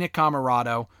 I like Nick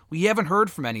Comoroto. We haven't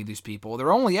heard from any of these people.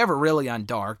 They're only ever really on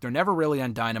Dark. They're never really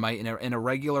on Dynamite in a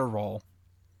regular role.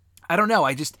 I don't know.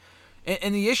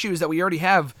 And the issue is that we already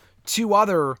have 2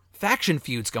 other faction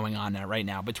feuds going on now right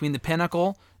now between the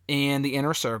Pinnacle and the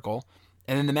Inner Circle.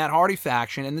 And then the Matt Hardy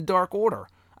faction and the Dark Order.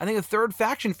 I think a 3rd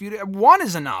faction feud, 1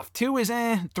 is enough. 2 is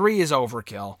 3 is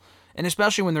overkill. And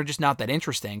especially when they're just not that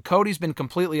interesting. Cody's been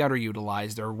completely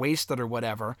underutilized or wasted or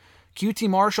whatever. QT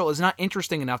Marshall is not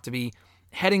interesting enough to be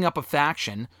heading up a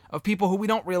faction of people who we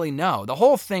don't really know. The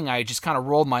whole thing, I just kind of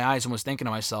rolled my eyes and was thinking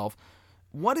to myself,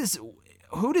 who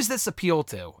does this appeal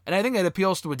to? And I think it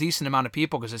appeals to a decent amount of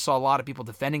people because I saw a lot of people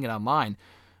defending it online.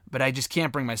 But I just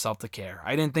can't bring myself to care.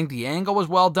 I didn't think the angle was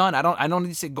well done. I don't need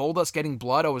to say Goldust getting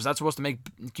blood. Oh, was that supposed to make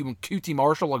QT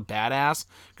Marshall look badass?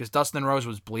 Because Dustin Rhodes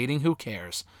was bleeding? Who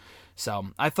cares? So,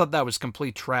 I thought that was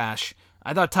complete trash.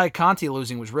 I thought Ty Conti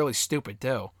losing was really stupid,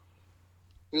 too.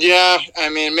 Yeah, I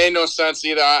mean, it made no sense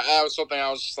either. That was something I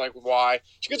was just like, why?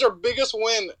 She gets her biggest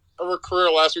win of her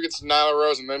career last week against Nyla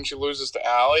Rose, and then she loses to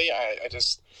Allie.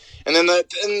 And then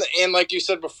and like you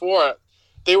said before,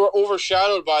 they were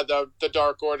overshadowed by the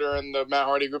Dark Order and the Matt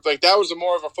Hardy group. Like, that was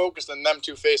more of a focus than them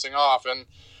 2 facing off. And,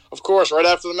 of course, right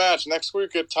after the match, next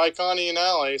week, it's Ty Conti and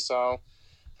Allie. So,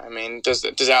 I mean, does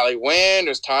Allie win?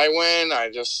 Does Ty win?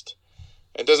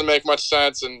 It doesn't make much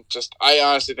sense. And I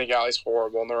honestly think Allie's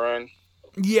horrible in the ring.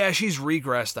 Yeah, she's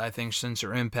regressed, I think, since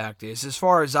her Impact days, as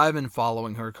far as I've been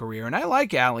following her career. And I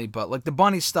like Allie, but, like, the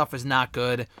bunny stuff is not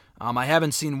good. I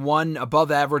haven't seen one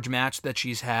above-average match that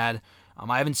she's had.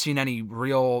 I haven't seen any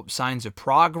real signs of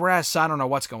progress. I don't know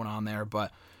what's going on there,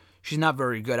 but she's not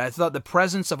very good. I thought the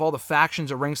presence of all the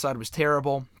factions at ringside was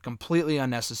terrible, completely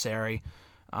unnecessary.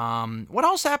 What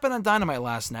else happened on Dynamite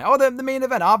last night? Oh, the main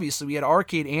event, obviously. We had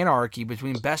Arcade Anarchy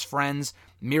between Best Friends,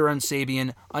 Mira and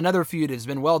Sabian. Another feud has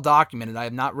been well documented. I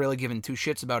have not really given 2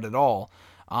 shits about it at all.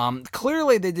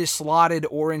 Clearly, they just slotted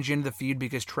Orange into the feud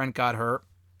because Trent got hurt.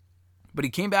 But he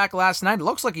came back last night. It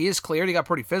looks like he is cleared. He got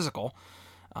pretty physical.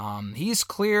 He's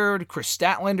cleared. Chris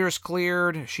Statlander's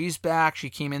cleared. She's back. She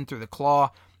came in through the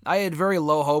claw. I had very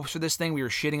low hopes for this thing. We were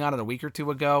shitting on it a week or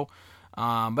 2 ago.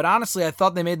 But honestly, I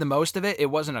thought they made the most of it. It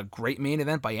wasn't a great main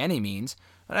event by any means,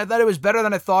 but I thought it was better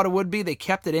than I thought it would be. They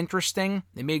kept it interesting.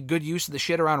 They made good use of the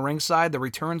shit around ringside. The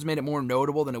returns made it more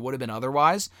notable than it would have been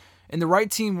otherwise. And the right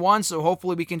team won, so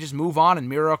hopefully we can just move on and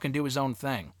Miro can do his own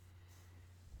thing.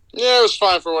 Yeah, it was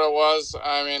fine for what it was.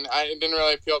 I mean, it didn't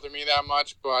really appeal to me that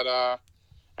much, but,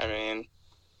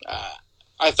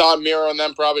 I thought Miro and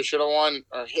them probably should have won,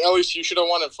 or at least he should have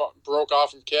won and broke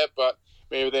off from Kip, but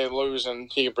maybe they lose and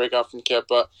he can break off from Kip.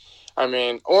 But, I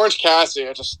mean, Orange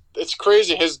Cassidy, it's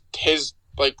crazy his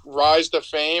like, rise to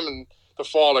fame and the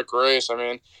fall to grace. I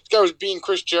mean, this guy was beating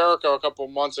Chris Jericho a couple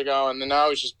of months ago, and then now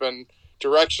he's just been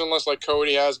directionless like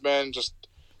Cody has been. Just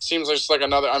seems like just like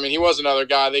another. I mean, he was another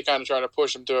guy. They kind of tried to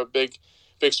push him to a big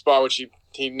spot, which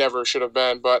he never should have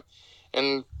been. But,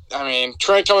 and I mean,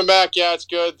 Trent coming back, yeah, it's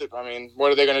good. I mean,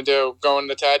 what are they going to do? Go in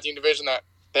the tag team division? I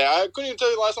couldn't even tell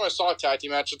you the last time I saw a tag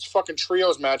team match. It's fucking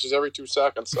trios matches every 2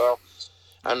 seconds. So,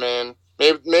 I mean,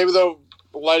 maybe they'll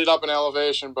light it up in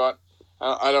Elevation, but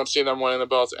I don't see them winning the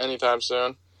belts anytime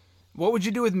soon. What would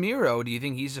you do with Miro? Do you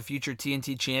think he's a future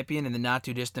TNT champion in the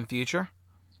not-too-distant future?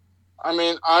 I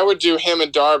mean, I would do him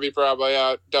and Darby probably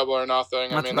Double or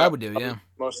Nothing. That's what I would do, yeah.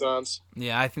 Most sense.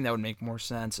 Yeah, I think that would make more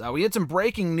sense. We had some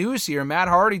breaking news here. Matt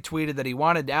Hardy tweeted that he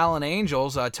wanted Alan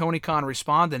Angels. Tony Khan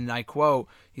responded, and I quote,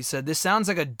 he said, "This sounds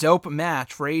like a dope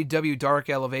match for AEW Dark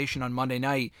Elevation on Monday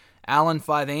night. Alan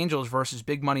 5 Angels versus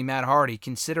Big Money Matt Hardy.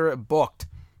 Consider it booked."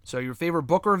 So your favorite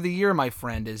booker of the year, my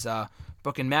friend, is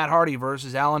booking Matt Hardy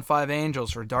versus Alan 5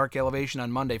 Angels for Dark Elevation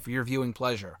on Monday for your viewing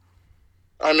pleasure.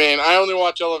 I mean, I only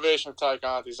watch Elevation if Ty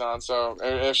Conti's on, so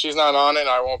if she's not on it,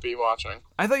 I won't be watching.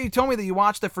 I thought you told me that you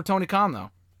watched it for Tony Khan, though.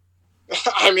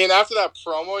 I mean, after that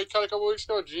promo he cut a couple weeks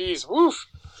ago, geez, woof.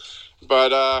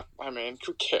 But, I mean,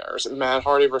 who cares? Matt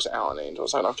Hardy versus Alan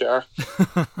Angels, I don't care.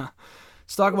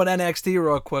 Let's talk about NXT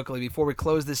real quickly before we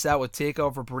close this out with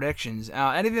TakeOver predictions.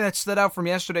 Anything that stood out from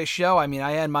yesterday's show? I mean,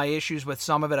 I had my issues with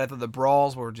some of it. I thought the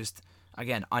brawls were just,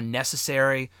 again,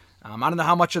 unnecessary. I don't know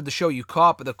how much of the show you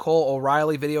caught, but the Cole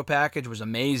O'Reilly video package was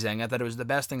amazing. I thought it was the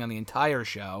best thing on the entire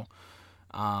show.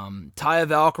 Taya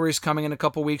Valkyrie's coming in a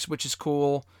couple weeks, which is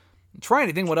cool. I'm trying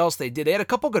to think what else they did. They had a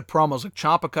couple good promos. Like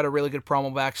Ciampa cut a really good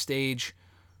promo backstage.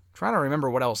 I'm trying to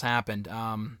remember what else happened.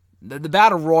 The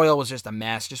Battle Royal was just a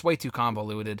mess, just way too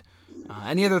convoluted.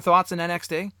 Any other thoughts on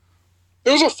NXT? It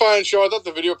was a fine show. I thought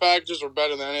the video packages were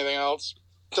better than anything else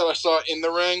that I saw in the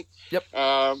ring.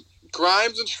 Yep.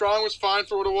 Grimes and Strong was fine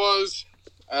for what it was.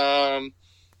 I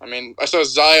mean, I saw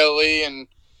Xia Li and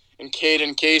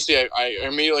Caden Casey. I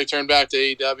immediately turned back to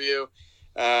AEW.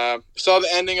 Saw the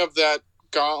ending of that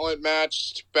gauntlet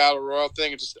match, Battle Royal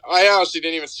thing. I honestly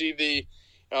didn't even see the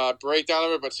breakdown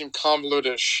of it, but it seemed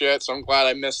convoluted as shit, so I'm glad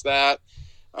I missed that.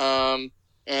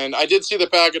 And I did see the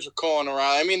package with Cole and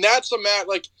O'Reilly. I mean, that's a match,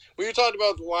 like we were talking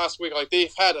about last week, like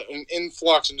they've had an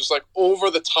influx and just like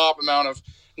over-the-top amount of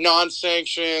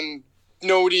non-sanctioned,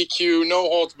 no DQ, no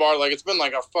holds barred. Like it's been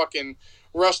like a fucking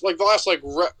like the last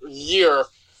year.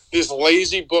 This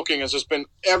lazy booking has just been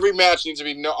every match needs to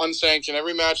be unsanctioned.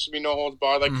 Every match should be no holds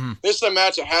barred. Like this is a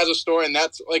match that has a story, and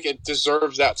that's like it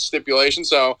deserves that stipulation.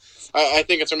 So I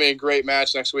think it's gonna be a great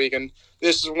match next week. And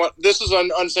this is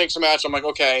an unsanctioned match. I'm like,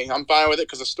 okay, I'm fine with it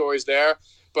because the story's there.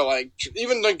 But like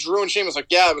even like Drew and Sheamus, like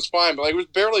yeah, it was fine, but like it was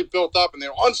barely built up, and they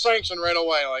were unsanctioned right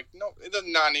away. Like no, it does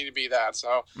not need to be that.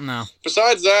 So no.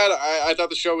 Besides that, I thought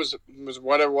the show was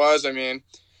what it was. I mean,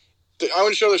 I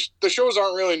would show the shows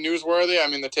aren't really newsworthy. I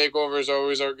mean, the takeovers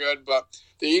always are good, but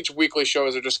each weekly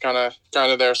shows are just kind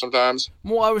of there sometimes.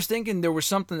 Well, I was thinking there was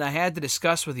something I had to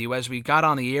discuss with you as we got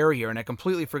on the air here, and I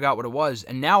completely forgot what it was.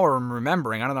 And now I'm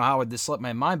remembering. I don't know how this slipped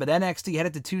my mind, but NXT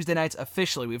headed to Tuesday nights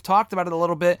officially. We've talked about it a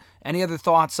little bit. Any other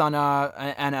thoughts on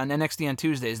NXT on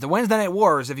Tuesdays? The Wednesday Night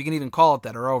Wars, if you can even call it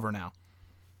that, are over now.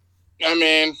 I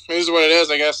mean, it is what it is,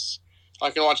 I guess.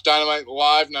 I can watch Dynamite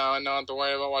live now and not have to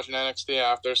worry about watching NXT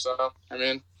after. So, I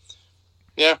mean,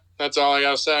 yeah, that's all I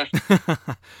got to say.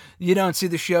 You don't see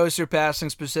the show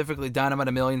surpassing specifically Dynamite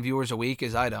 1 million viewers a week,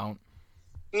 as I don't.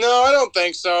 No, I don't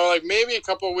think so. Like, maybe a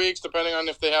couple of weeks, depending on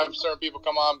if they have certain people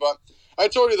come on. But I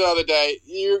told you the other day,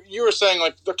 you were saying,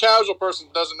 like, the casual person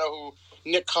doesn't know who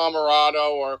Nick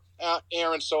Comoroto or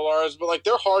Aaron Solar is. But, like,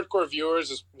 their hardcore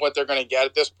viewers is what they're going to get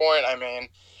at this point. I mean,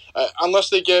 unless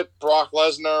they get Brock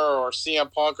Lesnar or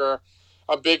CM Punk or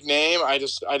a big name, I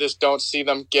just don't see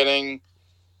them getting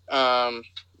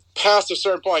past a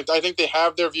certain point. I think they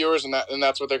have their viewers, and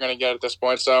that's what they're going to get at this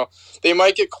point. So they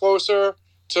might get closer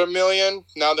to 1 million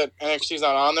now that NXT's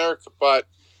not on there. But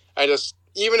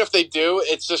even if they do,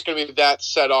 it's just going to be that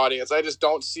set audience. I just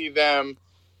don't see them.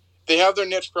 They have their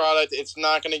niche product. It's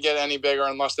not going to get any bigger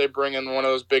unless they bring in one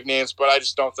of those big names. But I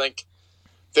just don't think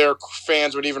their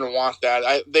fans would even want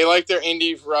that. They like their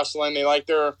indie wrestling. They like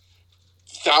their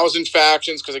 1,000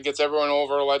 factions because it gets everyone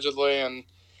over allegedly, and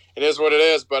it is what it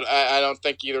is. But I don't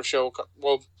think either show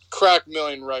will crack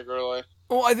million regularly.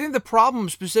 Well, I think the problem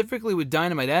specifically with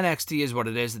Dynamite, NXT is what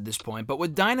it is at this point, but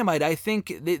with Dynamite, I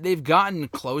think they've gotten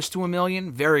close to 1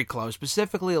 million, very close,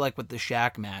 specifically like with the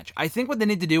Shaq match. I think what they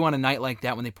need to do on a night like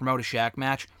that when they promote a Shaq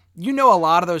match, a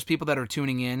lot of those people that are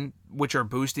tuning in, which are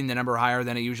boosting the number higher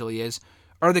than it usually is,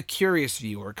 are the curious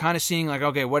viewer, kind of seeing like,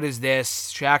 okay, what is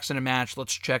this? Shaq's in a match,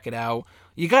 let's check it out.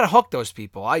 You got to hook those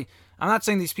people. I'm not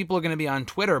saying these people are going to be on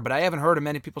Twitter, but I haven't heard of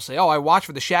many people say, oh, I watched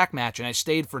for the Shaq match and I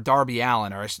stayed for Darby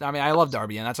Allin. Or, I mean, I love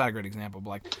Darby Allin. That's not a great example. But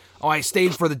like, oh, I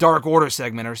stayed for the Dark Order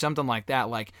segment or something like that.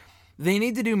 Like, they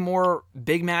need to do more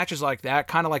big matches like that,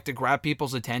 kind of like to grab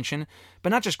people's attention. But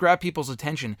not just grab people's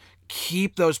attention,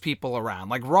 keep those people around.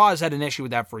 Like, Raw has had an issue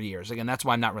with that for years. Again, that's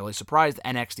why I'm not really surprised.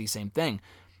 NXT, same thing.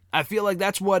 I feel like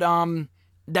that's what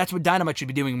Dynamite should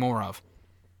be doing more of.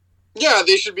 Yeah,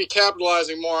 they should be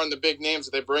capitalizing more on the big names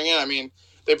that they bring in. I mean,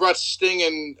 they brought Sting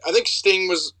in. I think Sting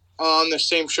was on the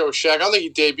same show as Shaq. I don't think he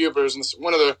debuted, but it was in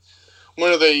one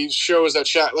of the shows that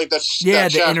Shaq, like that's the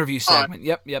Shaq interview segment.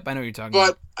 Yep, I know what you're talking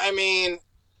about. But I mean,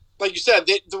 like you said,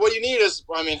 what you need is,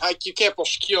 I mean, you can't pull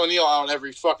Shaquille O'Neal out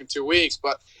every fucking 2 weeks,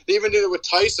 but they even did it with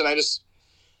Tyson.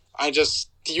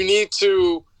 You need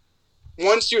to.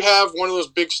 Once you have one of those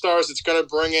big stars that's going to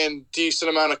bring in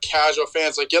decent amount of casual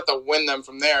fans, like you have to win them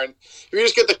from there. And if you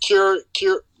just get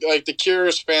the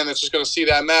curious fan that's just going to see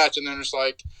that match and then it's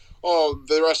like, oh,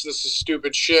 the rest of this is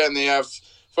stupid shit, and they have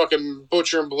fucking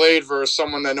Butcher and Blade versus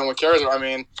someone that no one cares about. I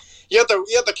mean, you have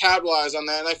to capitalize on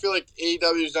that, and I feel like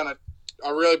AEW's done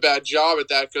a really bad job at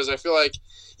that because I feel like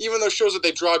even those shows that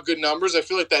they draw good numbers, I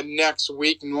feel like that next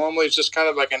week normally it's just kind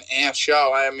of like an ant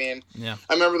show. I mean, yeah.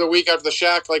 I remember the week after the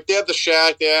Shaq, like they had the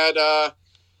Shaq,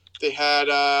 they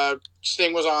had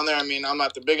Sting was on there. I mean, I'm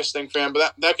not the biggest Sting fan,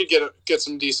 but that could get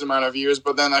some decent amount of views.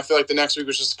 But then I feel like the next week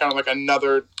was just kind of like a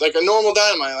normal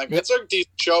Dynamite. Like it's a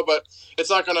decent show, but it's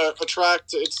not going to attract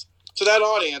to that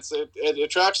audience. It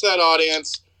attracts that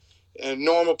audience. A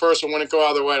normal person wouldn't go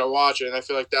out of their way to watch it, and I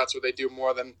feel like that's what they do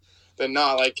more than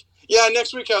not. Like, yeah,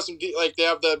 next week has they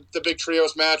have the big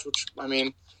trios match, which I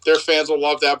mean their fans will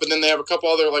love that. But then they have a couple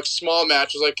other like small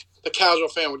matches, like the casual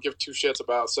fan would give two shits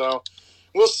about. So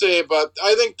we'll see. But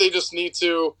I think they just need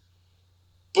to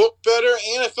book better,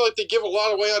 and I feel like they give a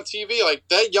lot away on TV. Like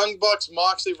that Young Bucks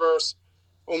Moxley versus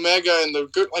Omega and the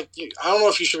good. Like I don't know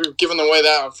if you should be giving away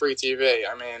that on free TV.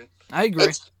 I mean, I agree.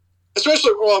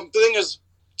 Especially, well, the thing is.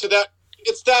 To that,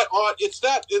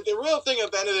 the real thing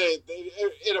at the end of the day,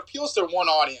 it appeals to one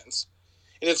audience,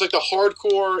 and it's like the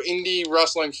hardcore indie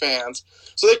wrestling fans.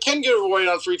 So they can give it away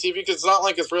on free TV because it's not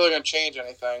like it's really going to change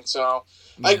anything. So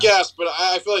yeah. I guess, but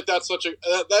I feel like that's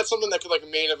something that could like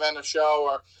main event a show,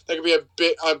 or that could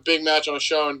be a big match on a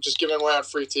show, and just giving it away on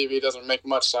free TV doesn't make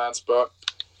much sense. But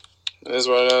it is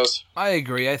what it is. I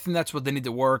agree. I think that's what they need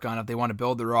to work on if they want to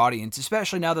build their audience,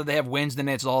 especially now that they have Wednesday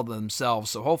nights all to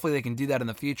themselves. So hopefully they can do that in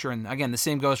the future. And again, the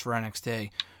same goes for NXT.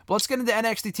 But let's get into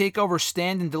NXT TakeOver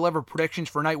Stand and Deliver predictions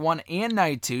for Night 1 and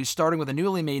Night 2, starting with a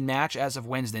newly made match as of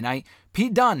Wednesday night.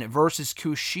 Pete Dunne versus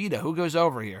Kushida. Who goes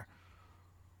over here?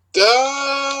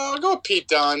 I'll go with Pete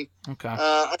Dunne. Okay.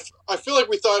 I feel like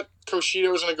we thought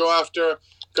Kushida was going to go after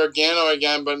Gargano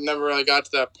again, but never really got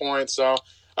to that point. So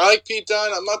I like Pete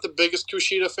Dunne. I'm not the biggest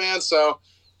Kushida fan, so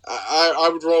I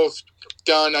would roll with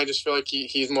Dunne. I just feel like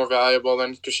he's more valuable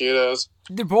than Kushida is.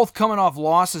 They're both coming off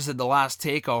losses at the last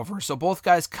TakeOver, so both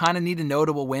guys kind of need a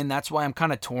notable win. That's why I'm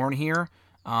kind of torn here.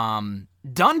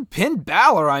 Dunne pinned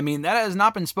Balor. I mean, that has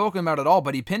not been spoken about at all,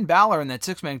 but he pinned Balor in that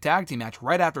 6-man tag team match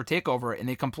right after TakeOver, and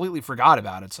they completely forgot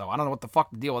about it, so I don't know what the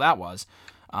fuck the deal with that was.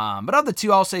 But of the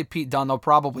two, I'll say Pete Dunne. They'll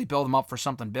probably build him up for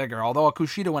something bigger, although a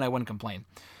Kushida win, I wouldn't complain.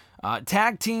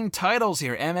 Tag team titles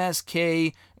here.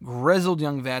 MSK, Grizzled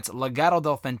Young Vets, Legado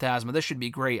del Fantasma. This should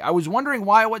be great. I was wondering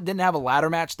why it didn't have a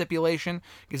ladder match stipulation,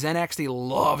 because NXT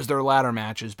loves their ladder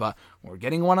matches, but we're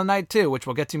getting one on Night 2, which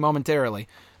we'll get to momentarily.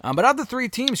 But of the three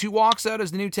teams, who walks out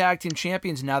as the new tag team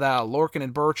champions now that Lorcan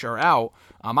and Burch are out?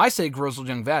 I say Grizzled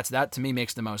Young Vets. That, to me,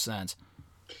 makes the most sense.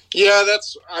 Yeah,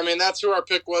 that's who our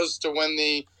pick was to win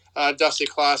the Dusty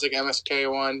Classic.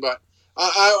 MSK won, but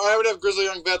I would have Grizzly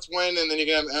Young Vets win, and then you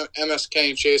can have MSK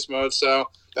in chase mode, so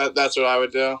that's what I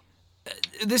would do.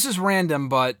 This is random,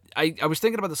 but I was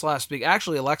thinking about this last week.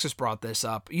 Actually, Alexis brought this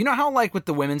up. You know how, like, with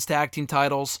the women's tag team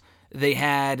titles, they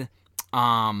had,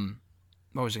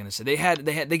 what was I going to say?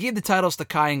 They gave the titles to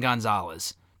Kai and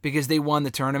Gonzalez because they won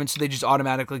the tournament, so they just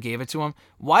automatically gave it to them.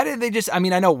 Why did they just, I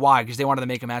mean, I know why, because they wanted to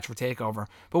make a match for TakeOver,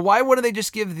 but why wouldn't they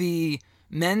just give the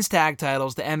men's tag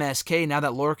titles to MSK now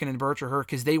that Lorcan and Birch are hurt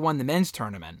because they won the men's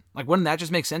tournament. Like, wouldn't that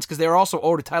just make sense? Because they were also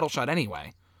owed a title shot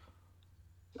anyway.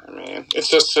 I mean, it's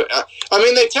just. I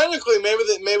mean, they technically maybe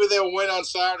they'll win on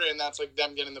Saturday, and that's like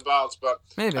them getting the belts. But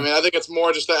maybe. I mean, I think it's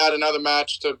more just to add another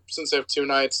match since they have 2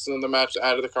 nights, and the match to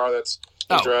add to the card that's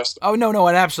addressed. Oh no,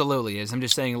 it absolutely is. I'm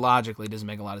just saying logically it doesn't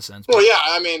make a lot of sense. Well, yeah,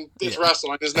 I mean, it's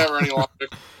wrestling. There's never any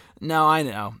logic. No, I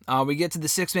know. We get to the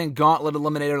 6-man gauntlet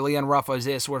eliminator: Leon Ruff,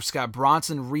 Isaiah Swerve, Scott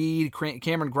Bronson, Reed,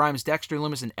 Cameron Grimes, Dexter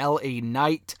Lumis, and L.A.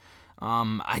 Knight.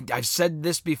 I've said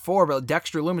this before, but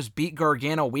Dexter Lumis beat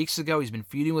Gargano weeks ago. He's been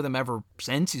feuding with him ever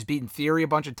since. He's beaten Theory a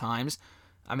bunch of times.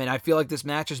 I mean, I feel like this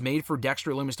match is made for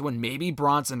Dexter Lumis to win. Maybe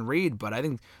Bronson Reed, but I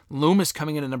think Lumis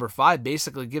coming in at number 5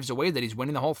 basically gives away that he's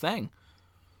winning the whole thing.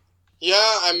 Yeah,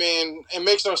 I mean, it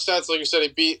makes no sense. Like you said,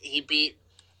 he beat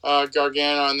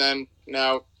Gargano, and then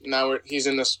now he's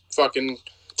in this fucking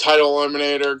title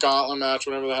eliminator gauntlet match,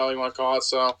 whatever the hell you want to call it.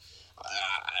 So,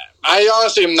 I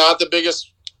honestly am not the biggest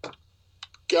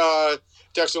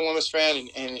Dexter Lumis fan,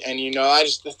 and you know, I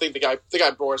just think the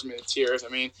guy bores me to tears. I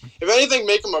mean, if anything,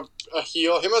 make him a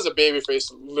heel. Him as a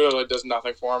babyface literally does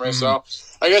nothing for me. Mm-hmm. So,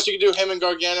 I guess you could do him and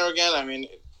Gargano again. I mean,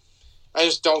 I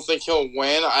just don't think he'll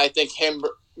win. I think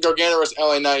Gargano versus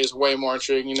LA Knight is way more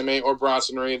intriguing to me, or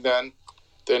Bronson Reed than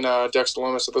Dexter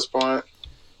Lumis at this point.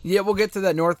 Yeah, we'll get to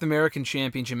that North American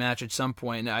Championship match at some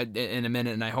point in a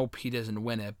minute, and I hope he doesn't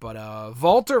win it. But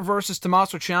Walter versus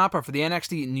Tommaso Ciampa for the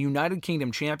NXT United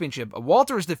Kingdom Championship.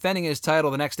 Walter is defending his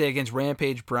title the next day against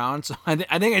Rampage Brown, so I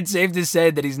think it's safe to say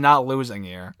that he's not losing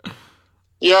here.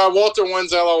 Yeah, Walter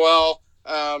wins, LOL.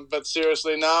 But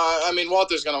seriously, I mean,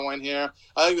 Walter's going to win here.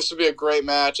 I think this would be a great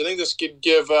match. I think this could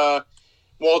give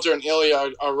Walter and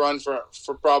Ilya a run for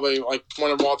probably like one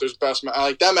of Walter's best matches.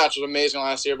 Like, that match was amazing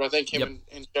last year, but I think him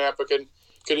and Ciampa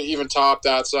could even top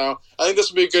that. So I think this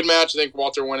would be a good match. I think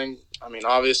Walter winning, I mean,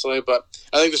 obviously, but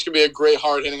I think this could be a great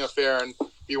hard-hitting affair and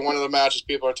be one of the matches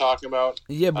people are talking about.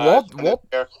 Yeah,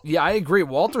 yeah, I agree.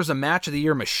 Walter's a match of the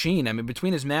year machine. I mean,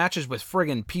 between his matches with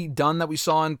friggin' Pete Dunne that we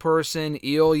saw in person,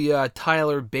 Ilya,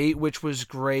 Tyler Bate, which was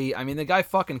great. I mean, the guy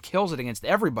fucking kills it against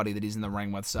everybody that he's in the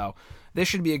ring with, so this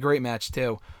should be a great match,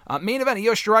 too. Main event,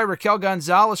 Io Shirai, Raquel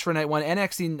Gonzalez for night 1,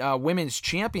 NXT Women's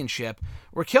Championship.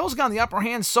 Raquel's gotten the upper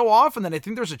hand so often that I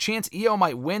think there's a chance Io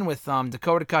might win with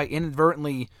Dakota Kai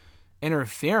inadvertently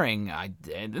interfering.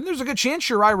 And there's a good chance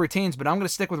Shirai retains, but I'm going to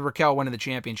stick with Raquel winning the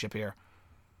championship here.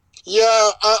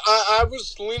 Yeah, I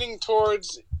was leaning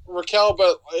towards Raquel,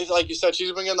 but like you said,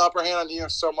 she's been getting the upper hand on Io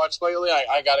so much lately.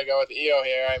 I got to go with Io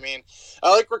here. I mean,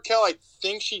 I like Raquel. I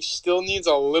think she still needs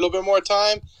a little bit more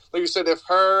time. Like you said, if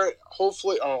her,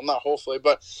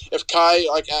 if Kai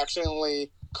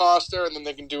accidentally cost her, and then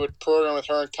they can do a program with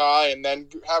her and Kai, and then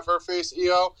have her face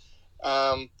Io.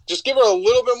 Just give her a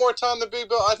little bit more time to be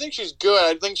built. I think she's good.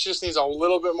 I think she just needs a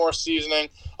little bit more seasoning,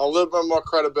 a little bit more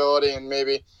credibility, and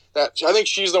maybe that. I think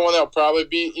she's the one that'll probably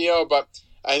beat Io, but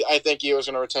I think Io's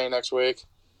going to retain next week.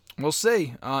 We'll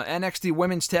see. NXT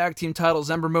Women's Tag Team titles,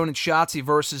 Ember Moon and Shotzi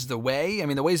versus The Way. I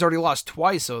mean, The Way's already lost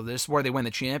twice, so this is where they win the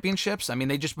championships. I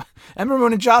mean, Ember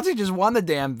Moon and Shotzi just won the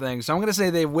damn thing, so I'm going to say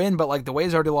they win, but The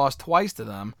Way's already lost twice to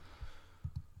them.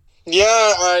 Yeah,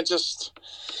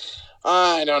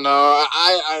 I don't know.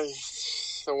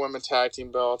 The women's tag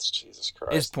team belts, Jesus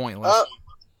Christ, it's pointless.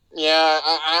 Yeah,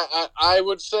 I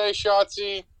would say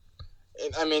Shotzi.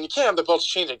 I mean, you can't have the belts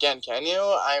change again, can you?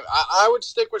 I would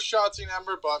stick with Shotzi and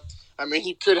Ember, but I mean,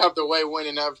 you could have The Way win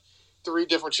and have 3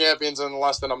 different champions in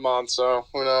less than a month. So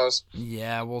who knows?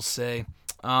 Yeah, we'll see.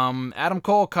 Adam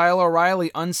Cole, Kyle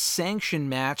O'Reilly, unsanctioned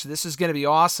match. This is going to be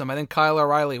awesome. I think Kyle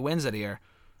O'Reilly wins it here.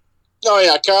 Oh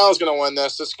yeah, Kyle's going to win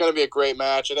this. This is going to be a great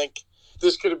match. I think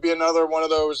this could be another one of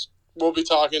those we'll be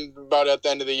talking about at the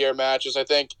end of the year matches. I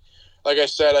think, like I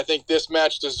said, I think this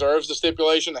match deserves the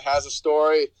stipulation. It has a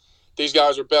story. These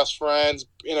guys are best friends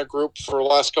in a group for the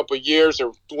last couple of years. They're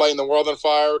lighting the world on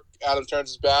fire. Adam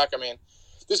turns his back. I mean,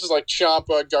 this is like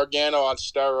Ciampa, Gargano on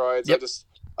steroids. Yep.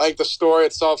 I think the story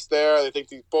itself's there. I think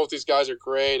both these guys are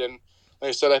great. And like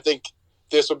I said, I think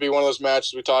this would be one of those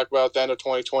matches we talk about at the end of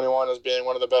 2021 as being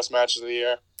one of the best matches of the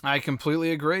year. I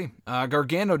completely agree.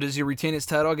 Gargano, does he retain his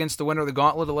title against the winner of the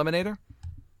Gauntlet Eliminator?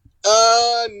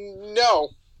 No,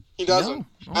 he doesn't. No?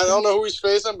 Okay. I don't know who he's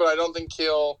facing, but I don't think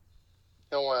he'll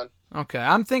win. Okay,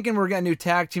 I'm thinking we're getting new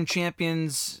tag team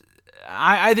champions.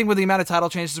 I think with the amount of title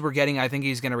chances we're getting, I think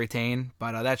he's going to retain,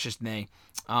 but that's just me.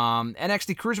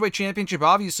 NXT Cruiserweight Championship,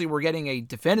 obviously we're getting a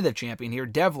definitive champion here,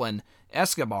 Devlin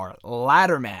Escobar,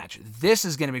 ladder match. This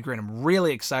is going to be great. I'm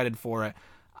really excited for it.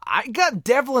 I got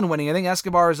Devlin winning. I think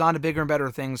Escobar is on to bigger and better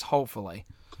things, hopefully.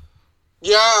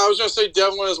 Yeah, I was going to say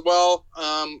Devlin as well.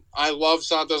 I love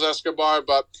Santos Escobar,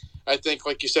 but I think,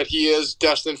 like you said, he is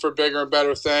destined for bigger and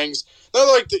better things.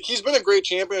 He's been a great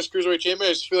champion, as cruiserweight champion.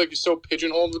 I just feel like he's so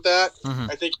pigeonholed with that. Mm-hmm.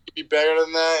 I think he could be better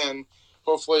than that, and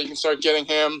hopefully you can start getting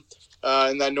him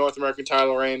in that North American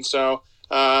title reign. So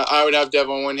I would have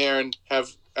Devlin win here and have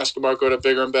Escobar go to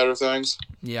bigger and better things.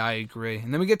 Yeah, I agree.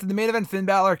 And then we get to the main event, Finn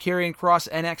Balor, Karrion Kross,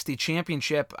 NXT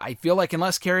Championship. I feel like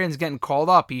unless Karrion's getting called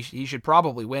up, he should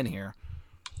probably win here.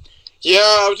 Yeah,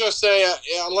 I was going to say,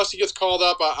 unless he gets called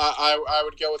up, I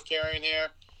would go with Karrion here.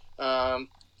 I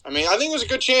think there's a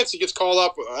good chance he gets called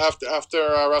up after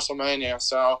WrestleMania.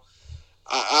 So,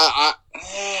 I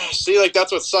see, like,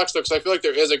 that's what sucks, though, because I feel like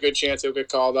there is a good chance he'll get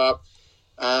called up.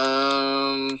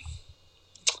 I'll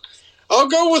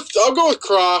go with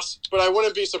Kross, but I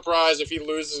wouldn't be surprised if he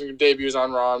loses and debuts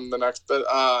on Raw the next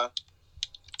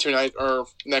tonight or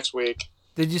next week.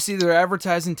 Did you see they're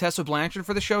advertising Tessa Blanchard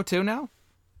for the show too now?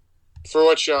 For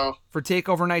what show? For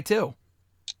TakeOver Night 2.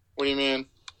 What do you mean?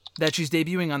 That she's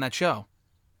debuting on that show.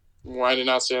 Why did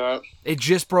not see that? It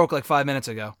just broke like 5 minutes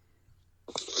ago.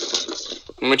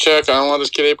 Let me check. I don't want this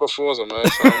kid April Fool's on me.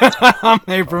 So. I'm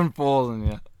April Fool's on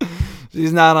you.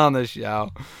 She's not on the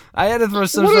show. I had to throw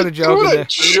some sort of joke in there.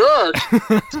 Jerk!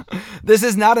 This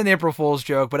is not an April Fool's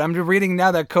joke, but I'm reading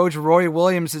now that Coach Roy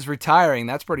Williams is retiring.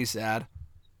 That's pretty sad.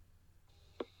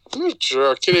 What a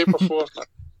jerk. Kid April Fool's.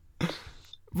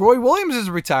 Roy Williams is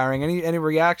retiring. Any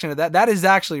reaction to that? That is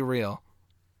actually real.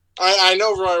 I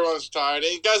know Roy Williams retired.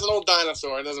 The guy's an old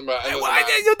dinosaur. It doesn't matter. The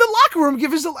locker room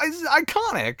give is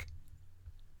iconic.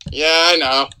 Yeah, I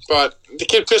know. But the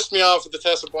kid pissed me off with the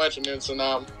Tessa Blanchard news, so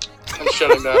now I'm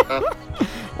shutting down.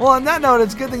 Well, on that note,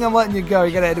 it's a good thing I'm letting you go.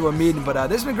 You got to head to a meeting. But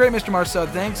this has been great, Mr. Marceau.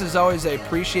 Thanks as always. I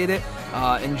appreciate it.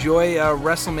 Enjoy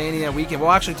WrestleMania weekend.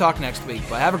 We'll actually talk next week.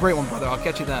 But have a great one, brother. I'll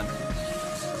catch you then.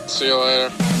 See you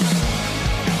later.